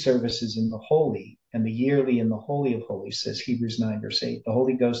daily services in the holy and the yearly in the Holy of Holies, says Hebrews 9, verse 8, the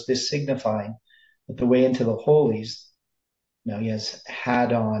Holy Ghost, this signifying that the way into the holies, now he has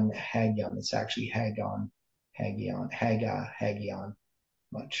Hadon, Hagion, it's actually Hagon, Hagion, Hagion, I'm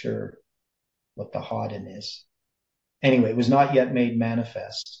not sure what the Hadon is. Anyway, it was not yet made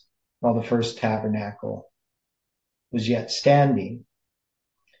manifest while the first tabernacle was yet standing,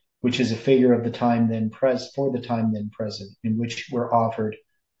 which is a figure of the time then for the time then present, in which were offered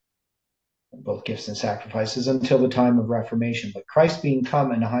both gifts and sacrifices until the time of Reformation. But Christ being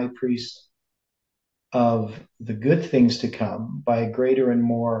come and a high priest of the good things to come by a greater and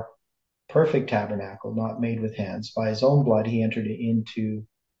more perfect tabernacle, not made with hands, by his own blood he entered into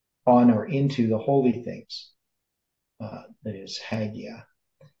the holy things. That is Hagia.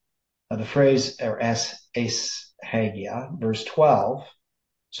 The phrase or es Hagia, verse 12.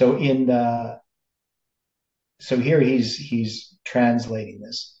 So here he's translating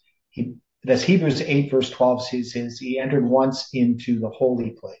this. That's Hebrews 8, verse 12 says he entered once into the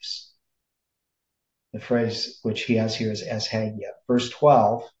holy place. The phrase which he has here is es Hagia. Verse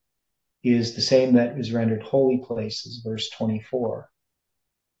 12 is the same that is rendered holy places, verse 24.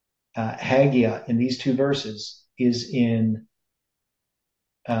 Hagia in these two verses is in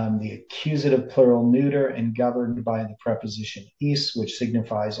the accusative plural neuter and governed by the preposition is, which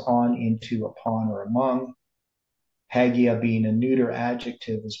signifies on, into, upon, or among. Hagia being a neuter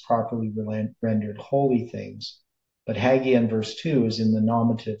adjective is properly rendered holy things, but Hagia in verse 2 is in the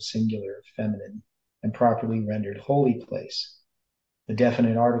nominative singular feminine and properly rendered holy place. The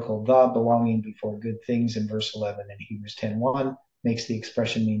definite article the belonging before good things in verse 11 in Hebrews 10:1 makes the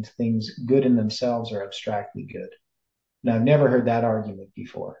expression mean things good in themselves or abstractly good. Now, I've never heard that argument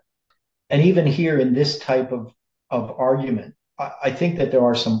before. And even here in this type of argument, I think that there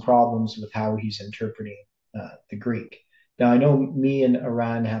are some problems with how he's interpreting the Greek. Now, I know me and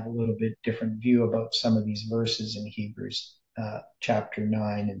Aran have a little bit different view about some of these verses in Hebrews chapter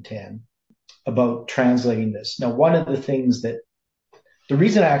 9 and 10 about translating this. Now, one of the things that, the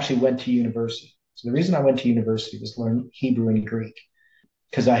reason I actually went to university, was learn Hebrew and Greek,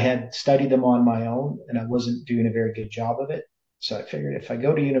 because I had studied them on my own and I wasn't doing a very good job of it. So I figured if I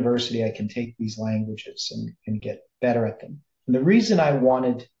go to university, I can take these languages and get better at them. And the reason I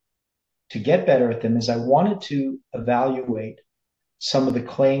wanted to get better at them is I wanted to evaluate some of the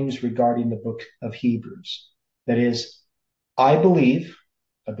claims regarding the book of Hebrews. That is, I believe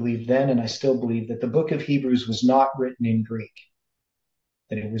then, and I still believe, that the book of Hebrews was not written in Greek,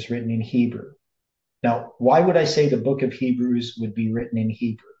 that it was written in Hebrew. Now, why would I say the book of Hebrews would be written in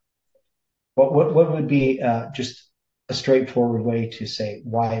Hebrew? What would be just a straightforward way to say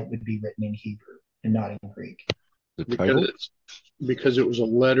why it would be written in Hebrew and not in Greek? Because it was a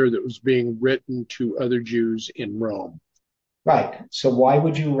letter that was being written to other Jews in Rome. Right. So why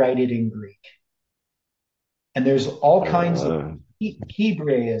would you write it in Greek? And there's all kinds of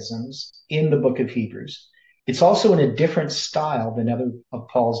Hebraisms in the book of Hebrews. It's also in a different style than other of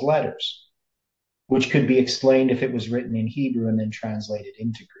Paul's letters, which could be explained if it was written in Hebrew and then translated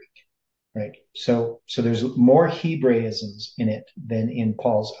into Greek, right? So there's more Hebraisms in it than in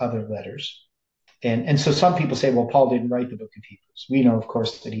Paul's other letters. And so some people say, well, Paul didn't write the book of Hebrews. We know, of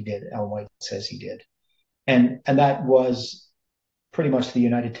course, that he did. Ellen White says he did. And that was pretty much the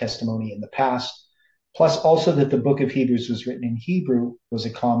united testimony in the past. Plus also that the book of Hebrews was written in Hebrew was a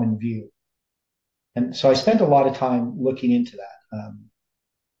common view. And so I spent a lot of time looking into that.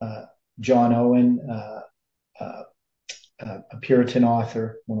 Uh, John Owen, uh, a Puritan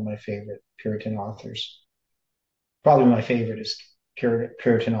author, one of my favorite Puritan authors, probably my favorite is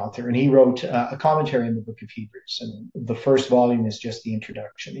Puritan author, and he wrote a commentary on the Book of Hebrews, and the first volume is just the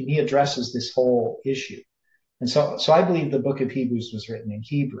introduction, and he addresses this whole issue. And so I believe the Book of Hebrews was written in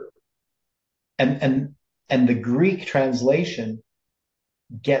Hebrew, and and the Greek translation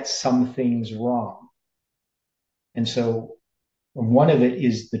gets some things wrong, and so one of it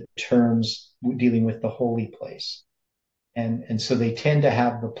is the terms dealing with the holy place. And so they tend to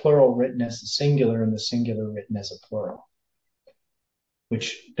have the plural written as the singular and the singular written as a plural,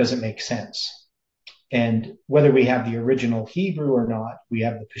 which doesn't make sense. And whether we have the original Hebrew or not, we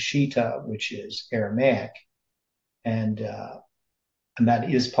have the Peshitta, which is Aramaic, and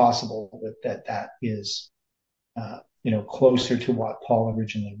that is possible that is closer to what Paul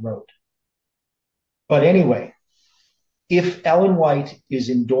originally wrote. But anyway, if Ellen White is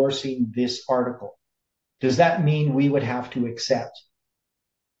endorsing this article, does that mean we would have to accept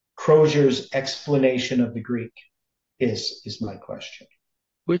Crozier's explanation of the Greek? Is my question.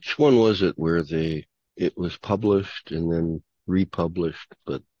 Which one was it where it was published and then republished,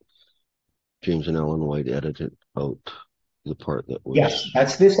 but James and Ellen White edited out the part that was... Yes,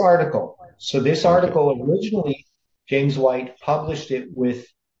 that's this article. So this article originally, James White published it with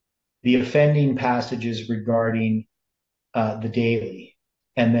the offending passages regarding the daily.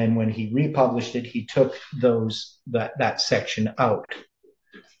 And then when he republished it, he took that section out.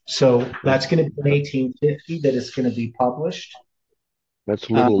 So that's going to be in 1850 that it's going to be published. That's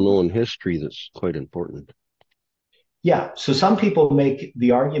little known history that's quite important. Yeah. So some people make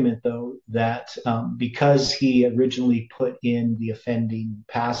the argument, though, that because he originally put in the offending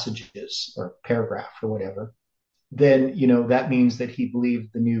passages or paragraph or whatever, then, that means that he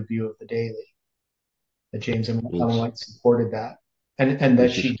believed the new view of the daily, that James and Ellen White supported that, and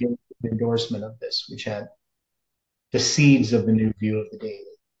that she gave the endorsement of this, which had the seeds of the new view of the daily.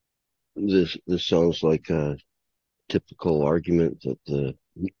 This sounds like a typical argument that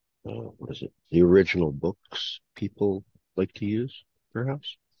the original books people like to use,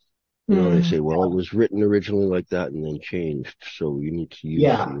 perhaps. They say, well, it was written originally like that and then changed, so you need to use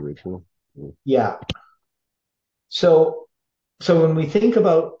the original. Yeah. So when we think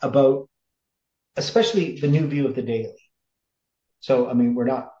about especially the new view of the daily, so I mean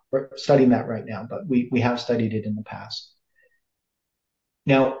we're studying that right now, but we have studied it in the past.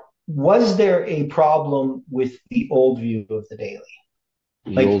 Now, was there a problem with the old view of the daily?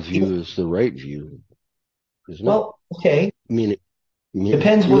 The old view is the right view, isn't it? Well, okay. I mean,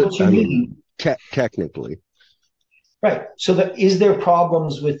 depends what you mean. Technically. Right. So is there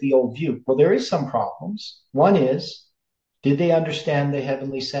problems with the old view? Well, there is some problems. One is, did they understand the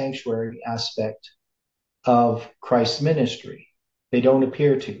heavenly sanctuary aspect of Christ's ministry? They don't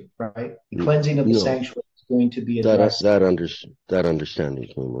appear to, right? The cleansing of the sanctuary is going to be addressed. That understanding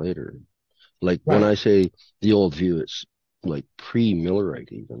came later. Like when I say the old view, it's like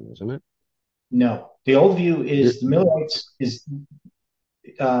pre-Millerite even, isn't it? No. The old view is the Millerites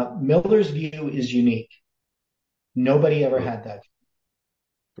Miller's view is unique. Nobody ever had that.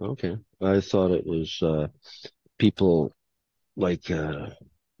 Okay. I thought it was people like, prior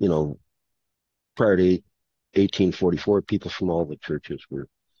to 1844, people from all the churches were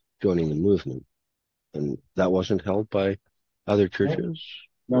joining the movement. And that wasn't held by other churches?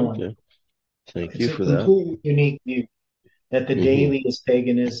 No. Okay. Thank you for that. It's a completely unique view that the daily is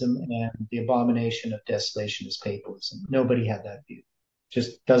paganism and the abomination of desolation is papalism. Nobody had that view.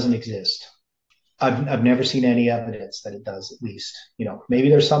 Just doesn't exist. I've never seen any evidence that it does, at least. Maybe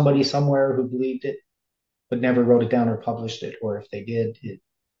there's somebody somewhere who believed it, but never wrote it down or published it, or if they did, it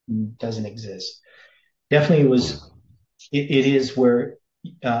doesn't exist. Definitely it is where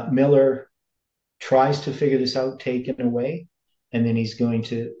Miller tries to figure this out, taken away, and then he's going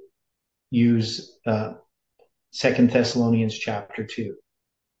to use 2 Thessalonians chapter 2.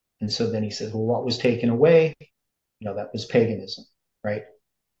 And so then he says, well, what was taken away? That was paganism, right?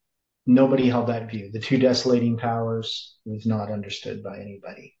 Nobody held that view. The two desolating powers was not understood by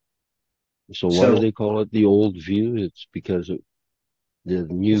anybody. So why do they call it the old view? It's because the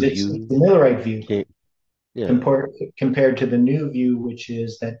new view... It's the Millerite view. Yeah. Compared to the new view, which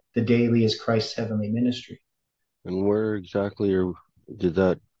is that the daily is Christ's heavenly ministry. And where exactly did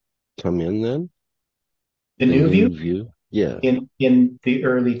that come in then? The new view? Yeah. In the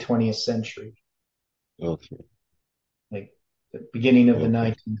early 20th century. Okay. Like the beginning of the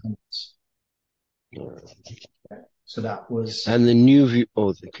 1900s. All right. So that was... And the new view...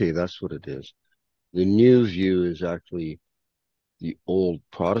 Oh, okay, that's what it is. The new view is actually the old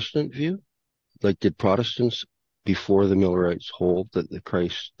Protestant view? Like, did Protestants before the Millerites hold that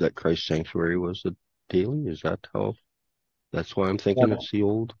Christ's sanctuary was a daily? Is that how? That's why I'm thinking No, it's the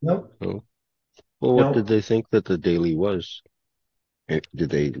old. no, No. Well, what did no. they think that the daily was? Did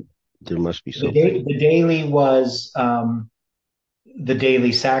they? There must be The something. the daily was the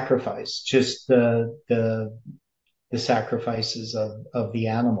daily sacrifice, just the sacrifices of the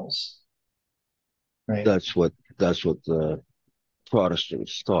animals, right? That's what the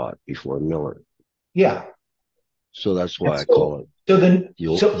Protestants thought before Miller. Yeah. So that's And why I call it so then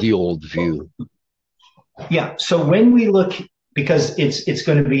the old view. yeah. So when we look, because it's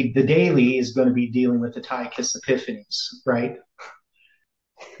going to be the daily is going to be dealing with the Antiochus Epiphanes, right?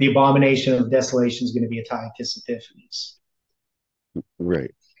 The abomination of desolation is going to be Antiochus Epiphanes,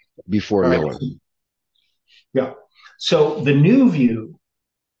 Right. Before right? Miller. Yeah. So the new view,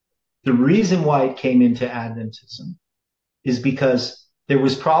 the reason why it came into Adventism is because there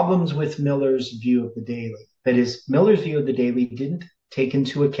was problems with Miller's view of the daily. That is, Miller's view of the daily didn't take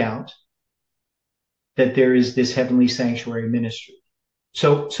into account that there is this heavenly sanctuary ministry.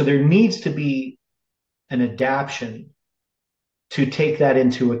 So there needs to be an adaptation to take that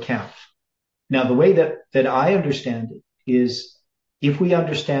into account. Now, the way that I understand it is if we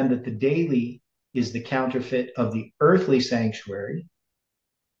understand that the daily is the counterfeit of the earthly sanctuary,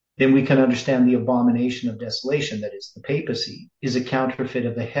 then we can understand the abomination of desolation, that is, the papacy, is a counterfeit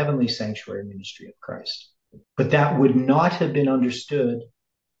of the heavenly sanctuary ministry of Christ. But that would not have been understood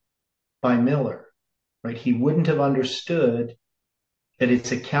by Miller, right? He wouldn't have understood that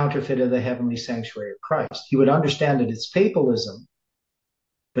it's a counterfeit of the heavenly sanctuary of Christ. He would understand that it's papalism,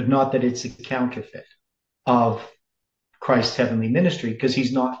 but not that it's a counterfeit of Christ's heavenly ministry, because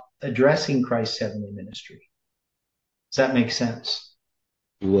he's not addressing Christ's heavenly ministry. Does that make sense?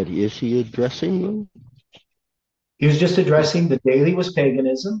 What is he addressing them? He was just addressing the daily was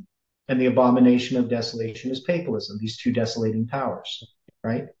paganism and the abomination of desolation is papalism, these two desolating powers,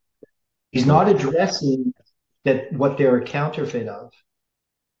 right? He's not addressing that what they're a counterfeit of.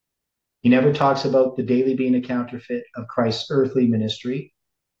 He never talks about the daily being a counterfeit of Christ's earthly ministry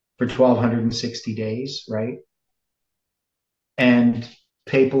for 1260 days, right? And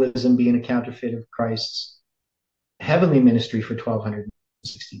papalism being a counterfeit of Christ's heavenly ministry for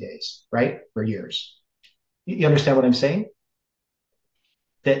 1260 days, right? For years. You understand what I'm saying?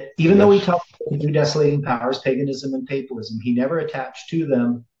 That even though he Yes. talked about the two desolating powers, paganism and papalism, he never attached to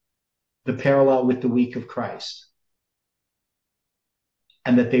them the parallel with the week of Christ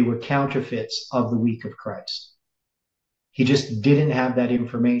and that they were counterfeits of the week of Christ. He just didn't have that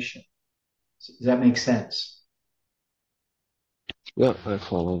information. Does that make sense? Yeah, I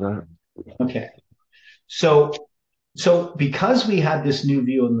follow that. Okay. So because we had this new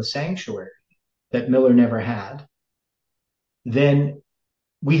view in the sanctuary that Miller never had, then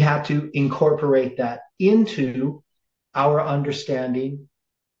we had to incorporate that into our understanding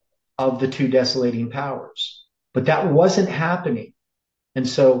of the two desolating powers. But that wasn't happening. And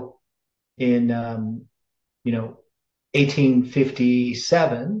so in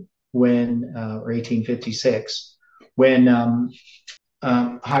 1857 when or 1856 when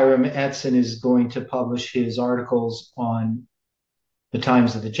Hiram Edson is going to publish his articles on the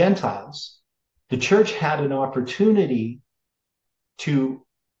times of the Gentiles, the church had an opportunity to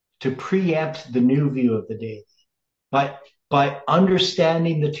preempt the new view of the daily by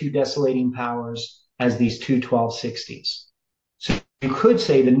understanding the two desolating powers as these two 1260s. So you could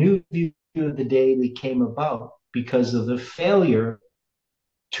say the new view of the daily came about because of the failure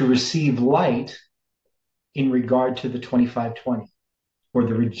to receive light in regard to the 2520, or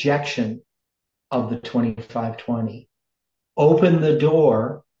the rejection of the 2520. Open the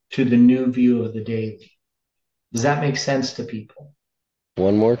door to the new view of the daily. Does that make sense to people?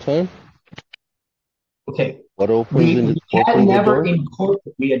 One more time. Okay. What We opened the door? had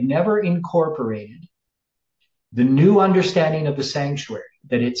never incorporated the new understanding of the sanctuary,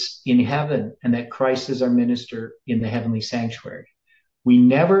 that it's in heaven and that Christ is our minister in the heavenly sanctuary. We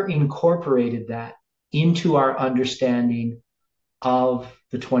never incorporated that into our understanding of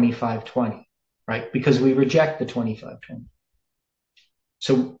the 2520, right? Because we reject the 2520.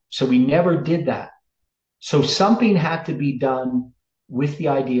 So we never did that. So something had to be done with the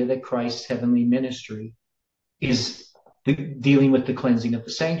idea that Christ's heavenly ministry is dealing with the cleansing of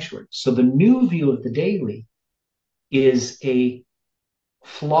the sanctuary. So the new view of the daily is a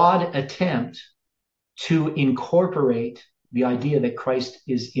flawed attempt to incorporate the idea that Christ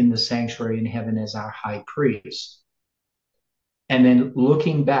is in the sanctuary in heaven as our high priest. And then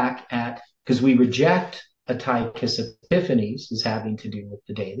looking back at, because we reject Antiochus Epiphanes as having to do with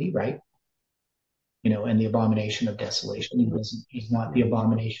the daily, right? And the abomination of desolation. He's not the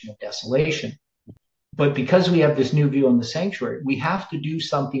abomination of desolation. But because we have this new view on the sanctuary, we have to do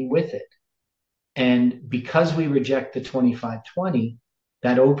something with it. And because we reject the 2520,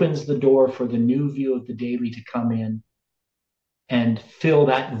 that opens the door for the new view of the daily to come in and fill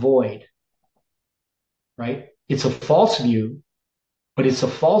that void, right? It's a false view, but it's a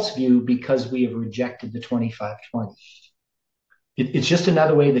false view because we have rejected the 2520. It's just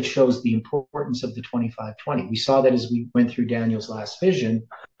another way that shows the importance of the 2520. We saw that as we went through Daniel's last vision,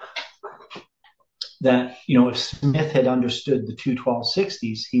 that, if Smith had understood the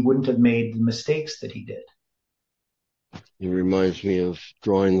 21260s, he wouldn't have made the mistakes that he did. It reminds me of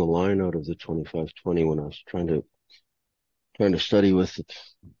drawing the line out of the 2520 when I was trying to study with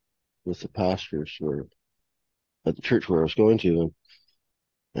the pastors at the church where I was going to,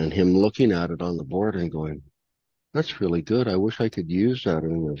 and him looking at it on the board and going, "That's really good. I wish I could use that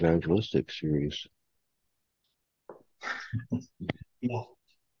in an evangelistic series." Yeah.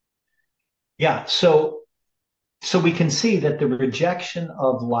 Yeah. So we can see that the rejection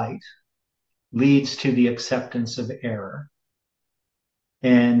of light leads to the acceptance of error.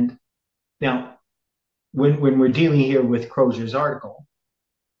 And now, when we're dealing here with Crozier's article,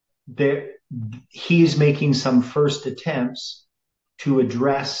 he's making some first attempts to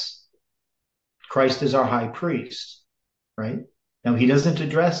address Christ as our high priest, right? Now, he doesn't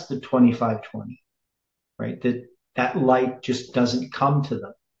address the 2520, right? That light just doesn't come to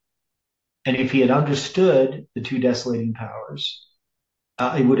them. And if he had understood the two desolating powers,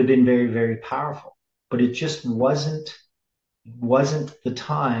 it would have been very, very powerful. But it just wasn't the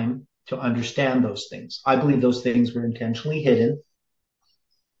time to understand those things. I believe those things were intentionally hidden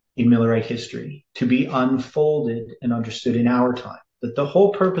in Millerite history to be unfolded and understood in our time. That the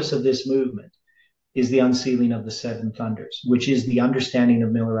whole purpose of this movement is the unsealing of the seven thunders, which is the understanding of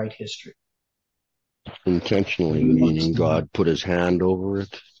Millerite history. Intentionally, meaning God put his hand over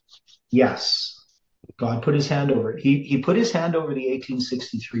it? Yes. God put his hand over it. He put his hand over the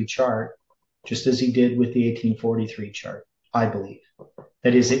 1863 chart, just as he did with the 1843 chart, I believe.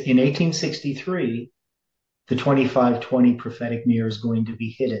 That is, in 1863, the 2520 prophetic mirror is going to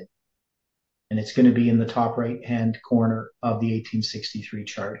be hidden. And it's going to be in the top right-hand corner of the 1863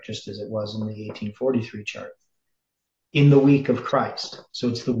 chart, just as it was in the 1843 chart, in the week of Christ. So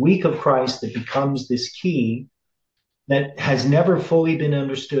it's the week of Christ that becomes this key that has never fully been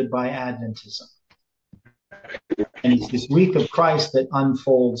understood by Adventism. And it's this week of Christ that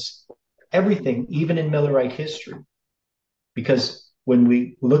unfolds everything, even in Millerite history. Because when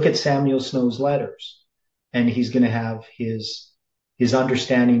we look at Samuel Snow's letters, and he's going to have his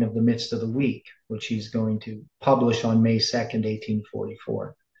understanding of the midst of the week, which he's going to publish on May 2nd,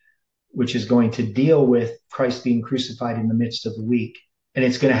 1844, which is going to deal with Christ being crucified in the midst of the week. And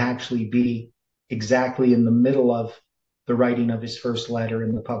it's going to actually be exactly in the middle of the writing of his first letter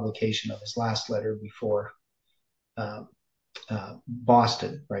and the publication of his last letter before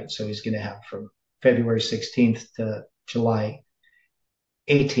Boston, right? So he's going to have from February 16th to July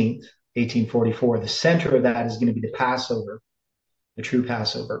 18th, 1844. The center of that is going to be the Passover, the true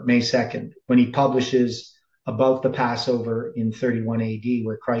Passover, May 2nd, when he publishes about the Passover in 31 AD,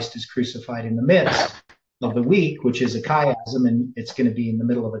 where Christ is crucified in the midst of the week, which is a chiasm, and it's going to be in the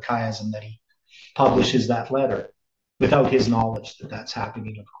middle of a chiasm that he publishes that letter without his knowledge that that's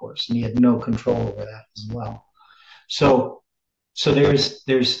happening, of course, and he had no control over that as well. So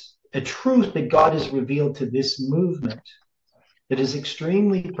there's a truth that God has revealed to this movement that is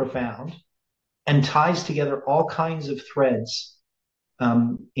extremely profound and ties together all kinds of threads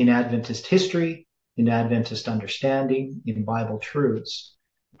in Adventist history, in Adventist understanding, in Bible truths,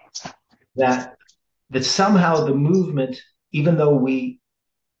 that somehow the movement, even though we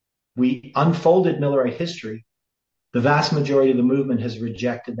unfolded Millerite history, the vast majority of the movement has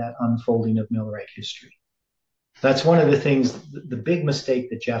rejected that unfolding of Millerite history. That's one of the things, the big mistake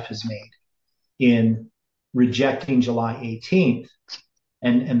that Jeff has made in rejecting July 18th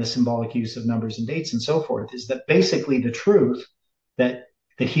and the symbolic use of numbers and dates and so forth, is that basically the truth that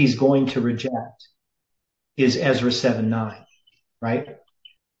he's going to reject is Ezra 7:9, right?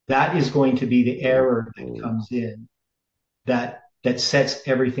 That is going to be the error that comes in that sets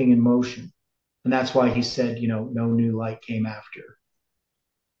everything in motion. And that's why he said, no new light came after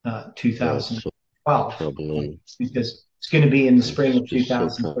 2012, because it's going to be in the spring of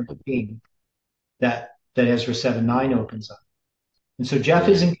 2013 that Ezra 7:9 opens up. And so Jeff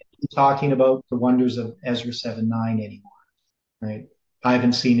isn't talking about the wonders of Ezra 7:9 anymore, right? I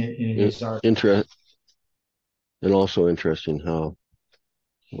haven't seen it in his article. And also interesting how,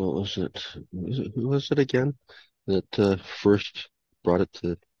 what was it? Who was it again that first brought it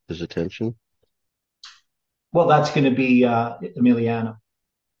to his attention? Well, that's going to be Emiliano.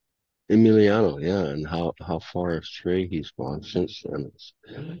 Emiliano, yeah, and how far astray he's gone since then. It's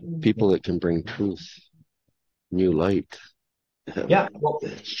people that can bring truth, new light. Yeah. Well,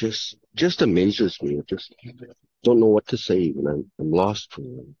 It's just amazes me. I just don't know what to say even. I'm lost for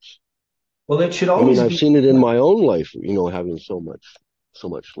words. well, it should I mean, always I've be. seen it in my own life, having so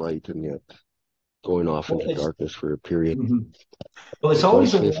much light and yet going off Well, into darkness for a period. mhm. Well, it's But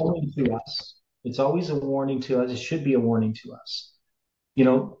always God's a faithful. warning to us. It's always a warning to us. It should be a warning to us.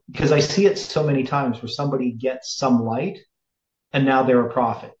 Because I see it so many times where somebody gets some light and now they're a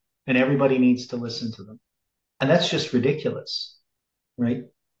prophet and everybody needs to listen to them. And that's just ridiculous, right?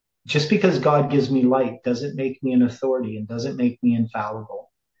 Just because God gives me light doesn't make me an authority and doesn't make me infallible.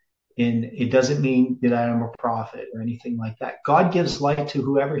 And it doesn't mean that I am a prophet or anything like that. God gives light to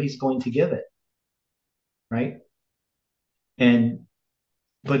whoever he's going to give it, right? And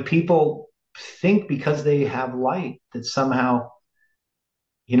but people think because they have light that somehow,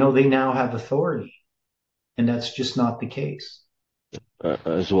 they now have authority. And that's just not the case.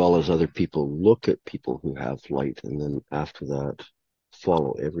 As well as other people look at people who have light and then after that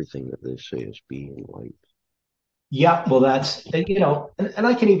follow everything that they say is being light. Yeah, well, and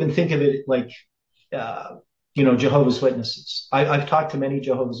I can even think of it like, Jehovah's Witnesses. I've talked to many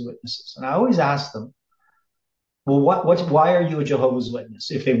Jehovah's Witnesses, and I always ask them, well, why are you a Jehovah's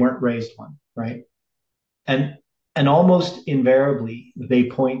Witness if they weren't raised one, right? And and almost invariably they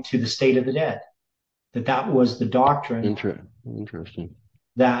point to the state of the dead, that was the doctrine Interesting.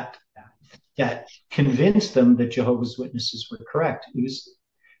 that that convinced them that Jehovah's Witnesses were correct.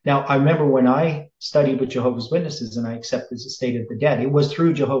 Now, I remember when I studied with Jehovah's Witnesses and I accepted the state of the dead, it was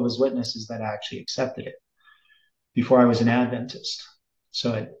through Jehovah's Witnesses that I actually accepted it before I was an Adventist.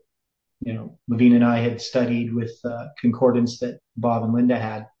 So, Levine and I had studied with concordance that Bob and Linda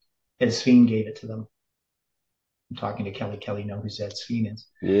had. Ed Sveen gave it to them. I'm talking to Kelly. Kelly knows who Ed Sveen is.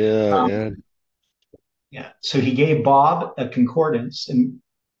 Yeah. Yeah. So he gave Bob a concordance, and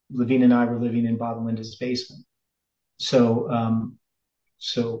Levine and I were living in Bob and Linda's basement. So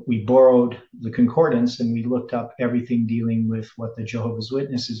we borrowed the concordance and we looked up everything dealing with what the Jehovah's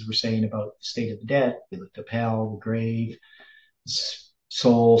Witnesses were saying about the state of the dead. We looked up hell, the grave,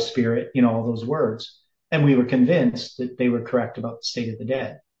 soul, spirit, all those words. And we were convinced that they were correct about the state of the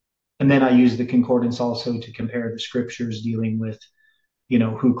dead. And then I used the concordance also to compare the scriptures dealing with,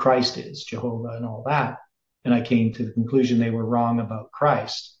 who Christ is, Jehovah and all that. And I came to the conclusion they were wrong about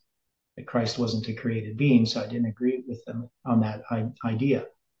Christ, that Christ wasn't a created being. So I didn't agree with them on that idea.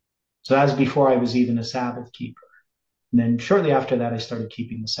 So that was before I was even a Sabbath keeper. And then shortly after that, I started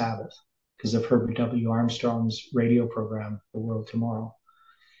keeping the Sabbath because of Herbert W. Armstrong's radio program, The World Tomorrow.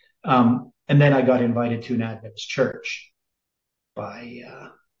 And then I got invited to an Adventist church by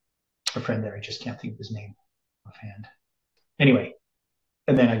a friend there. I just can't think of his name offhand. Anyway,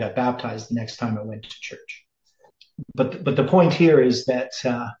 and then I got baptized the next time I went to church. But the point here is that,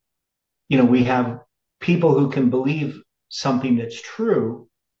 we have people who can believe something that's true,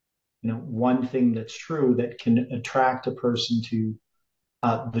 one thing that's true that can attract a person to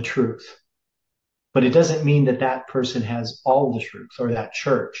the truth. But it doesn't mean that person has all the truth or that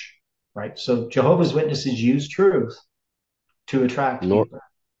church, right? So Jehovah's Witnesses use truth to attract people.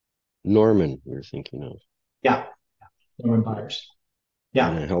 Norman, you're thinking of. Yeah. Norman Byers.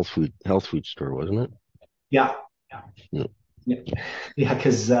 Yeah. In a health food store, wasn't it? Yeah. Yeah. Yeah,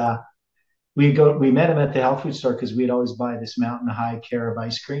 because we met him at the health food store because we'd always buy this Mountain High Carob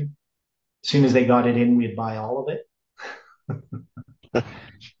ice cream. As soon as they got it in, we'd buy all of it.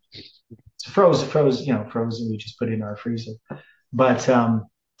 It's frozen. We just put it in our freezer. But so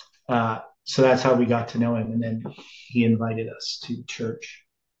that's how we got to know him, and then he invited us to church.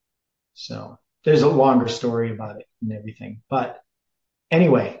 So there's a longer story about it and everything. But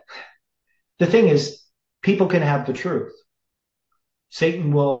anyway, the thing is, people can have the truth.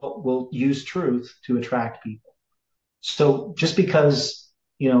 Satan will use truth to attract people. So just because,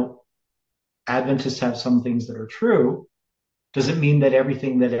 Adventists have some things that are true, doesn't mean that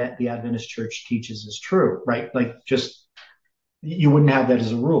everything that the Adventist church teaches is true, right? Like you wouldn't have that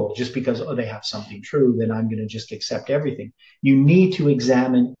as a rule. Just because, they have something true, then I'm going to just accept everything. You need to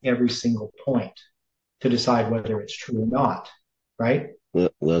examine every single point to decide whether it's true or not, right?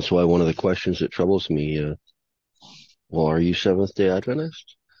 That's why one of the questions that troubles me, well, are you Seventh-day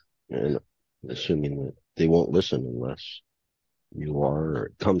Adventist? And assuming that they won't listen unless you are, or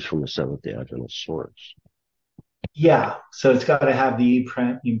it comes from a Seventh-day Adventist source. Yeah, so it's got to have the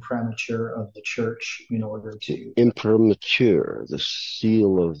imprimatur of the church in order to... Imprimatur, the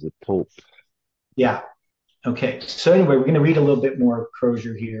seal of the Pope. Yeah. Okay, so anyway, we're going to read a little bit more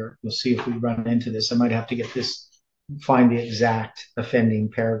Crozier here. We'll see if we run into this. I might have to find the exact offending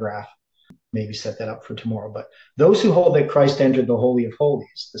paragraph. maybe set that up for tomorrow. But those who hold that Christ entered the Holy of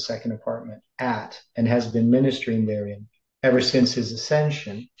Holies, the second apartment, and has been ministering therein ever since his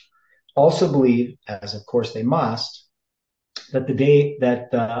ascension, also believe, as of course they must, that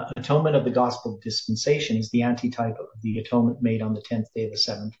the atonement of the gospel dispensation is the antitype of the atonement made on the 10th day of the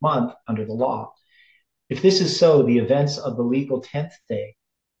 7th month under the law. If this is so, the events of the legal 10th day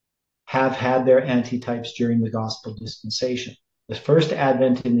have had their antitypes during the gospel dispensation. The first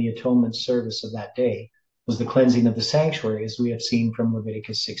advent in the atonement service of that day was the cleansing of the sanctuary, as we have seen from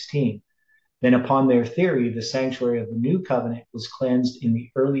Leviticus 16. Then, upon their theory, the sanctuary of the new covenant was cleansed in the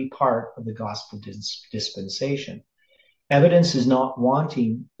early part of the gospel dispensation. Evidence is not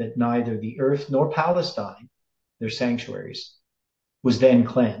wanting that neither the earth nor Palestine, their sanctuaries, was then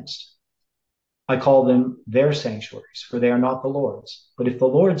cleansed. I call them their sanctuaries, for they are not the Lord's. But if the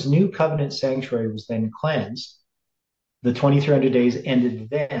Lord's new covenant sanctuary was then cleansed, the 2300 days ended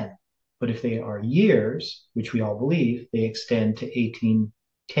then. But if they are years, which we all believe, they extend to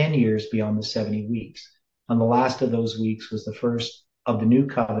 10 years beyond the 70 weeks. And the last of those weeks was the first of the new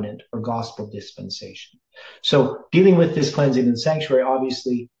covenant or gospel dispensation. So dealing with this cleansing of the sanctuary,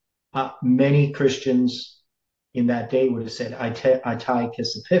 obviously, many Christians in that day would have said,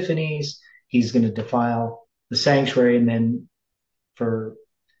 Antiochus Epiphanes, he's going to defile the sanctuary, and then for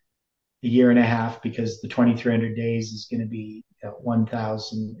a year and a half, because the 2300 days is going to be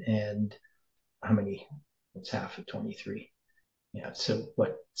 1,000 and how many? What's half of 23? Yeah, so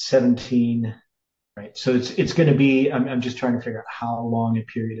what, 17, right? So it's going to be, I'm just trying to figure out how long a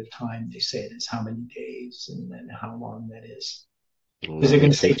period of time they say it is, how many days, and then how long that is. Because they're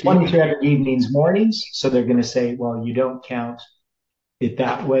going to say 2300 evenings, mornings, so they're going to say, well, you don't count it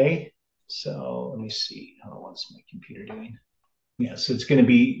that way. So let me see. What's my computer doing? Yeah, so it's going to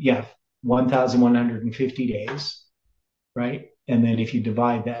be, 1,150 days, right? And then if you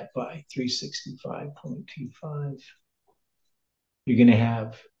divide that by 365.25, you're going to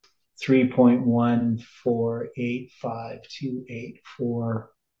have 3.148528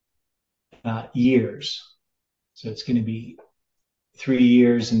 years. So it's going to be 3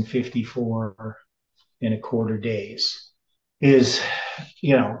 years and 54 and a quarter days. Is,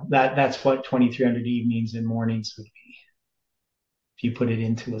 that's what 2300 evenings and mornings would be if you put it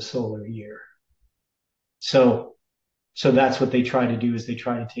into a solar year. So that's what they try to do, is they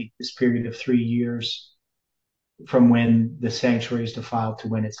try to take this period of 3 years from when the sanctuary is defiled to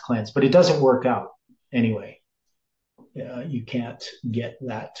when it's cleansed. But it doesn't work out anyway. You can't get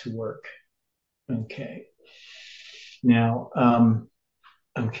that to work. Okay. Now,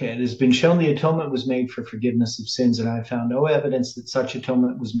 it has been shown the atonement was made for forgiveness of sins, and I have found no evidence that such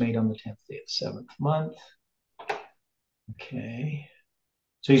atonement was made on the 10th day of the 7th month. Okay.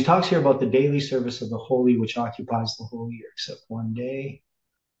 So he talks here about the daily service of the holy, which occupies the whole year except one day.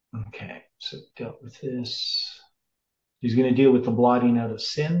 Okay, so dealt with this. He's going to deal with the blotting out of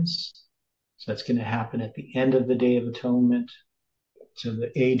sins. So that's going to happen at the end of the Day of Atonement. So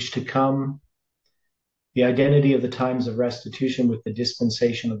the age to come. The identity of the times of restitution with the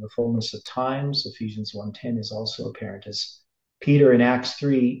dispensation of the fullness of times, Ephesians 1:10, is also apparent, as Peter in Acts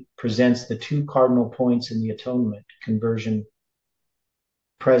 3 presents the two cardinal points in the atonement: conversion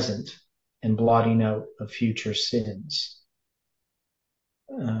present and blotting out of future sins.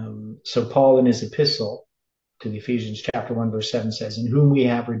 So Paul in his epistle to the Ephesians chapter 1 verse 7 says, in whom we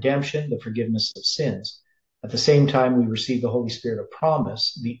have redemption, the forgiveness of sins. At the same time, we receive the Holy Spirit of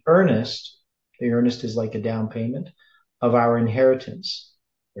promise, the earnest is like a down payment of our inheritance,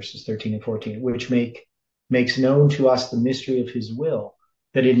 verses 13 and 14, which makes known to us the mystery of his will,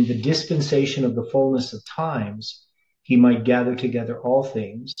 that in the dispensation of the fullness of times, he might gather together all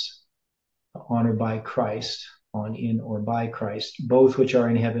things, honored by Christ, on, in, or by Christ, both which are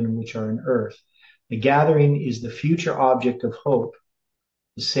in heaven and which are in earth. The gathering is the future object of hope,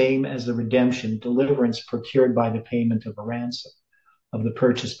 the same as the redemption, deliverance procured by the payment of a ransom, of the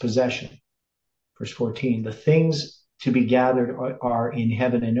purchased possession. Verse 14, the things to be gathered are in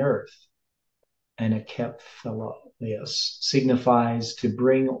heaven and earth. And akephilos signifies to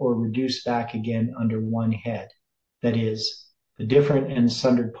bring or reduce back again under one head. That is, the different and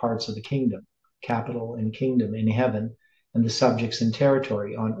sundered parts of the kingdom, capital and kingdom in heaven, and the subjects and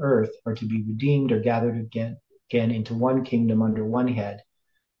territory on earth are to be redeemed or gathered again into one kingdom under one head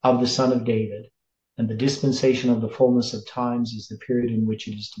of the Son of David. And the dispensation of the fullness of times is the period in which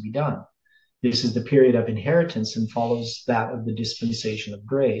it is to be done. This is the period of inheritance and follows that of the dispensation of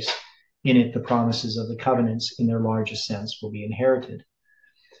grace. In it, the promises of the covenants in their largest sense will be inherited.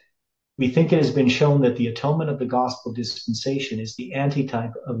 We think it has been shown that the atonement of the gospel dispensation is the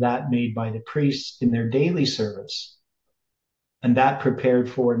antitype of that made by the priests in their daily service. and that prepared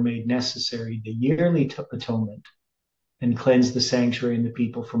for and made necessary the yearly atonement and cleansed the sanctuary and the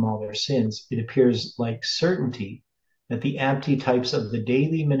people from all their sins, it appears like certainty that the antitypes of the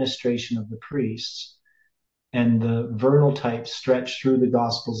daily ministration of the priests and the vernal types stretch through the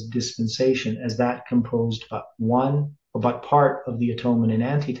gospel's dispensation as that composed but part of the atonement and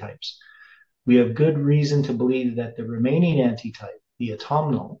antitypes. We have good reason to believe that the remaining antitype, the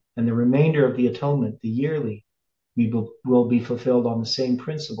autumnal, and the remainder of the atonement, the yearly, will be fulfilled on the same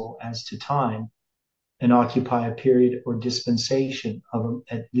principle as to time and occupy a period or dispensation of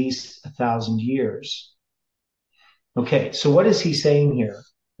at least 1,000 years. Okay, so what is he saying here?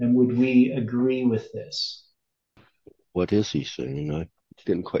 And would we agree with this? What is he saying? I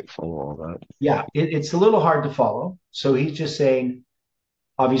didn't quite follow all that. Yeah, it's a little hard to follow. So he's just saying,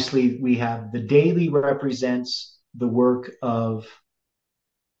 obviously, we have the daily represents the work of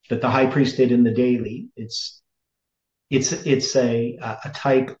that the high priest did in the daily. It's a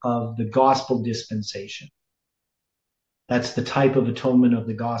type of the gospel dispensation. That's the type of atonement of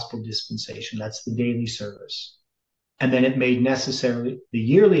the gospel dispensation. That's the daily service. And then it made necessary the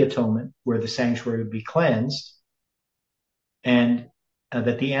yearly atonement where the sanctuary would be cleansed, and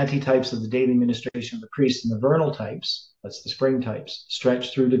that the antitypes of the daily ministration of the priest and the vernal types, that's the spring types,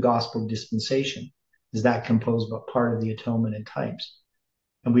 stretch through the gospel dispensation. Is that composed but part of the atonement and types?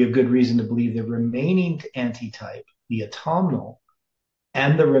 And we have good reason to believe the remaining antitype, the autumnal,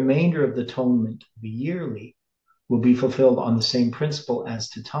 and the remainder of the atonement, the yearly, will be fulfilled on the same principle as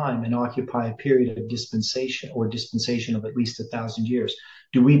to time and occupy a period of dispensation or dispensation of at least 1,000 years.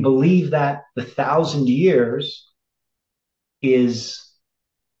 Do we believe that the 1,000 years is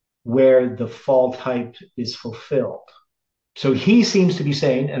where the fall type is fulfilled? So he seems to be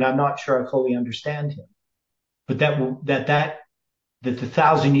saying, and I'm not sure I fully understand him, but that the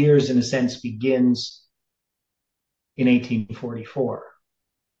 1,000 years in a sense begins in 1844,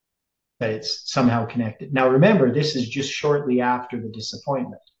 that it's somehow connected. Now remember, this is just shortly after the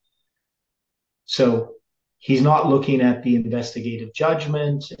disappointment. So he's not looking at the investigative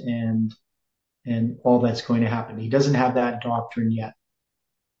judgment and all that's going to happen. He doesn't have that doctrine yet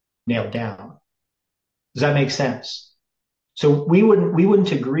nailed down. Does that make sense? So we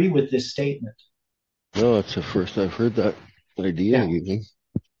wouldn't agree with this statement. No, it's the first I've heard that idea. Yeah.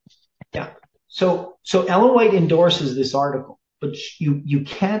 Yeah. So Ellen White endorses this article, but you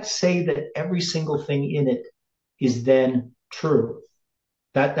can't say that every single thing in it is then true.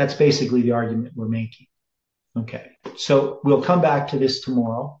 That's basically the argument we're making. Okay. So we'll come back to this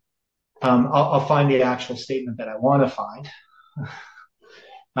tomorrow. I'll find the actual statement that I want to find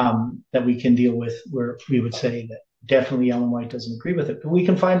that we can deal with, where we would say that definitely Ellen White doesn't agree with it. But we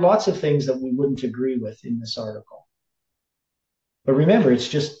can find lots of things that we wouldn't agree with in this article. But remember, it's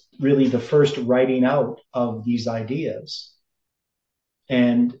just really the first writing out of these ideas.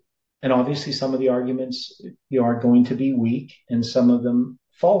 And obviously some of the arguments are going to be weak and some of them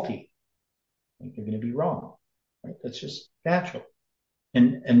faulty. Like they're going to be wrong. Right? That's just natural.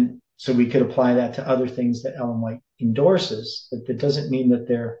 And so we could apply that to other things that Ellen White endorses. That doesn't mean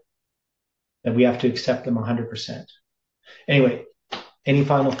that we have to accept them 100%. Anyway, any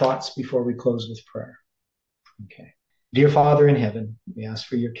final thoughts before we close with prayer? Okay. Dear Father in heaven, we ask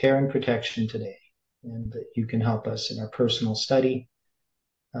for your care and protection today, and that you can help us in our personal study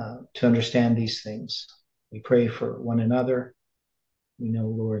to understand these things. We pray for one another. We know,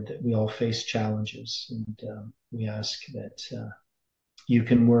 Lord, that we all face challenges, and we ask that you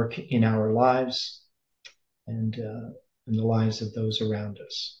can work in our lives and in the lives of those around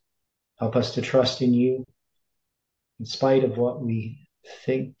us. Help us to trust in you in spite of what we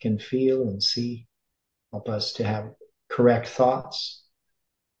think and feel and see. Help us to have correct thoughts,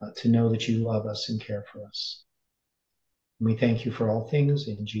 to know that you love us and care for us. And we thank you for all things.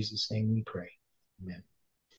 In Jesus' name we pray. Amen.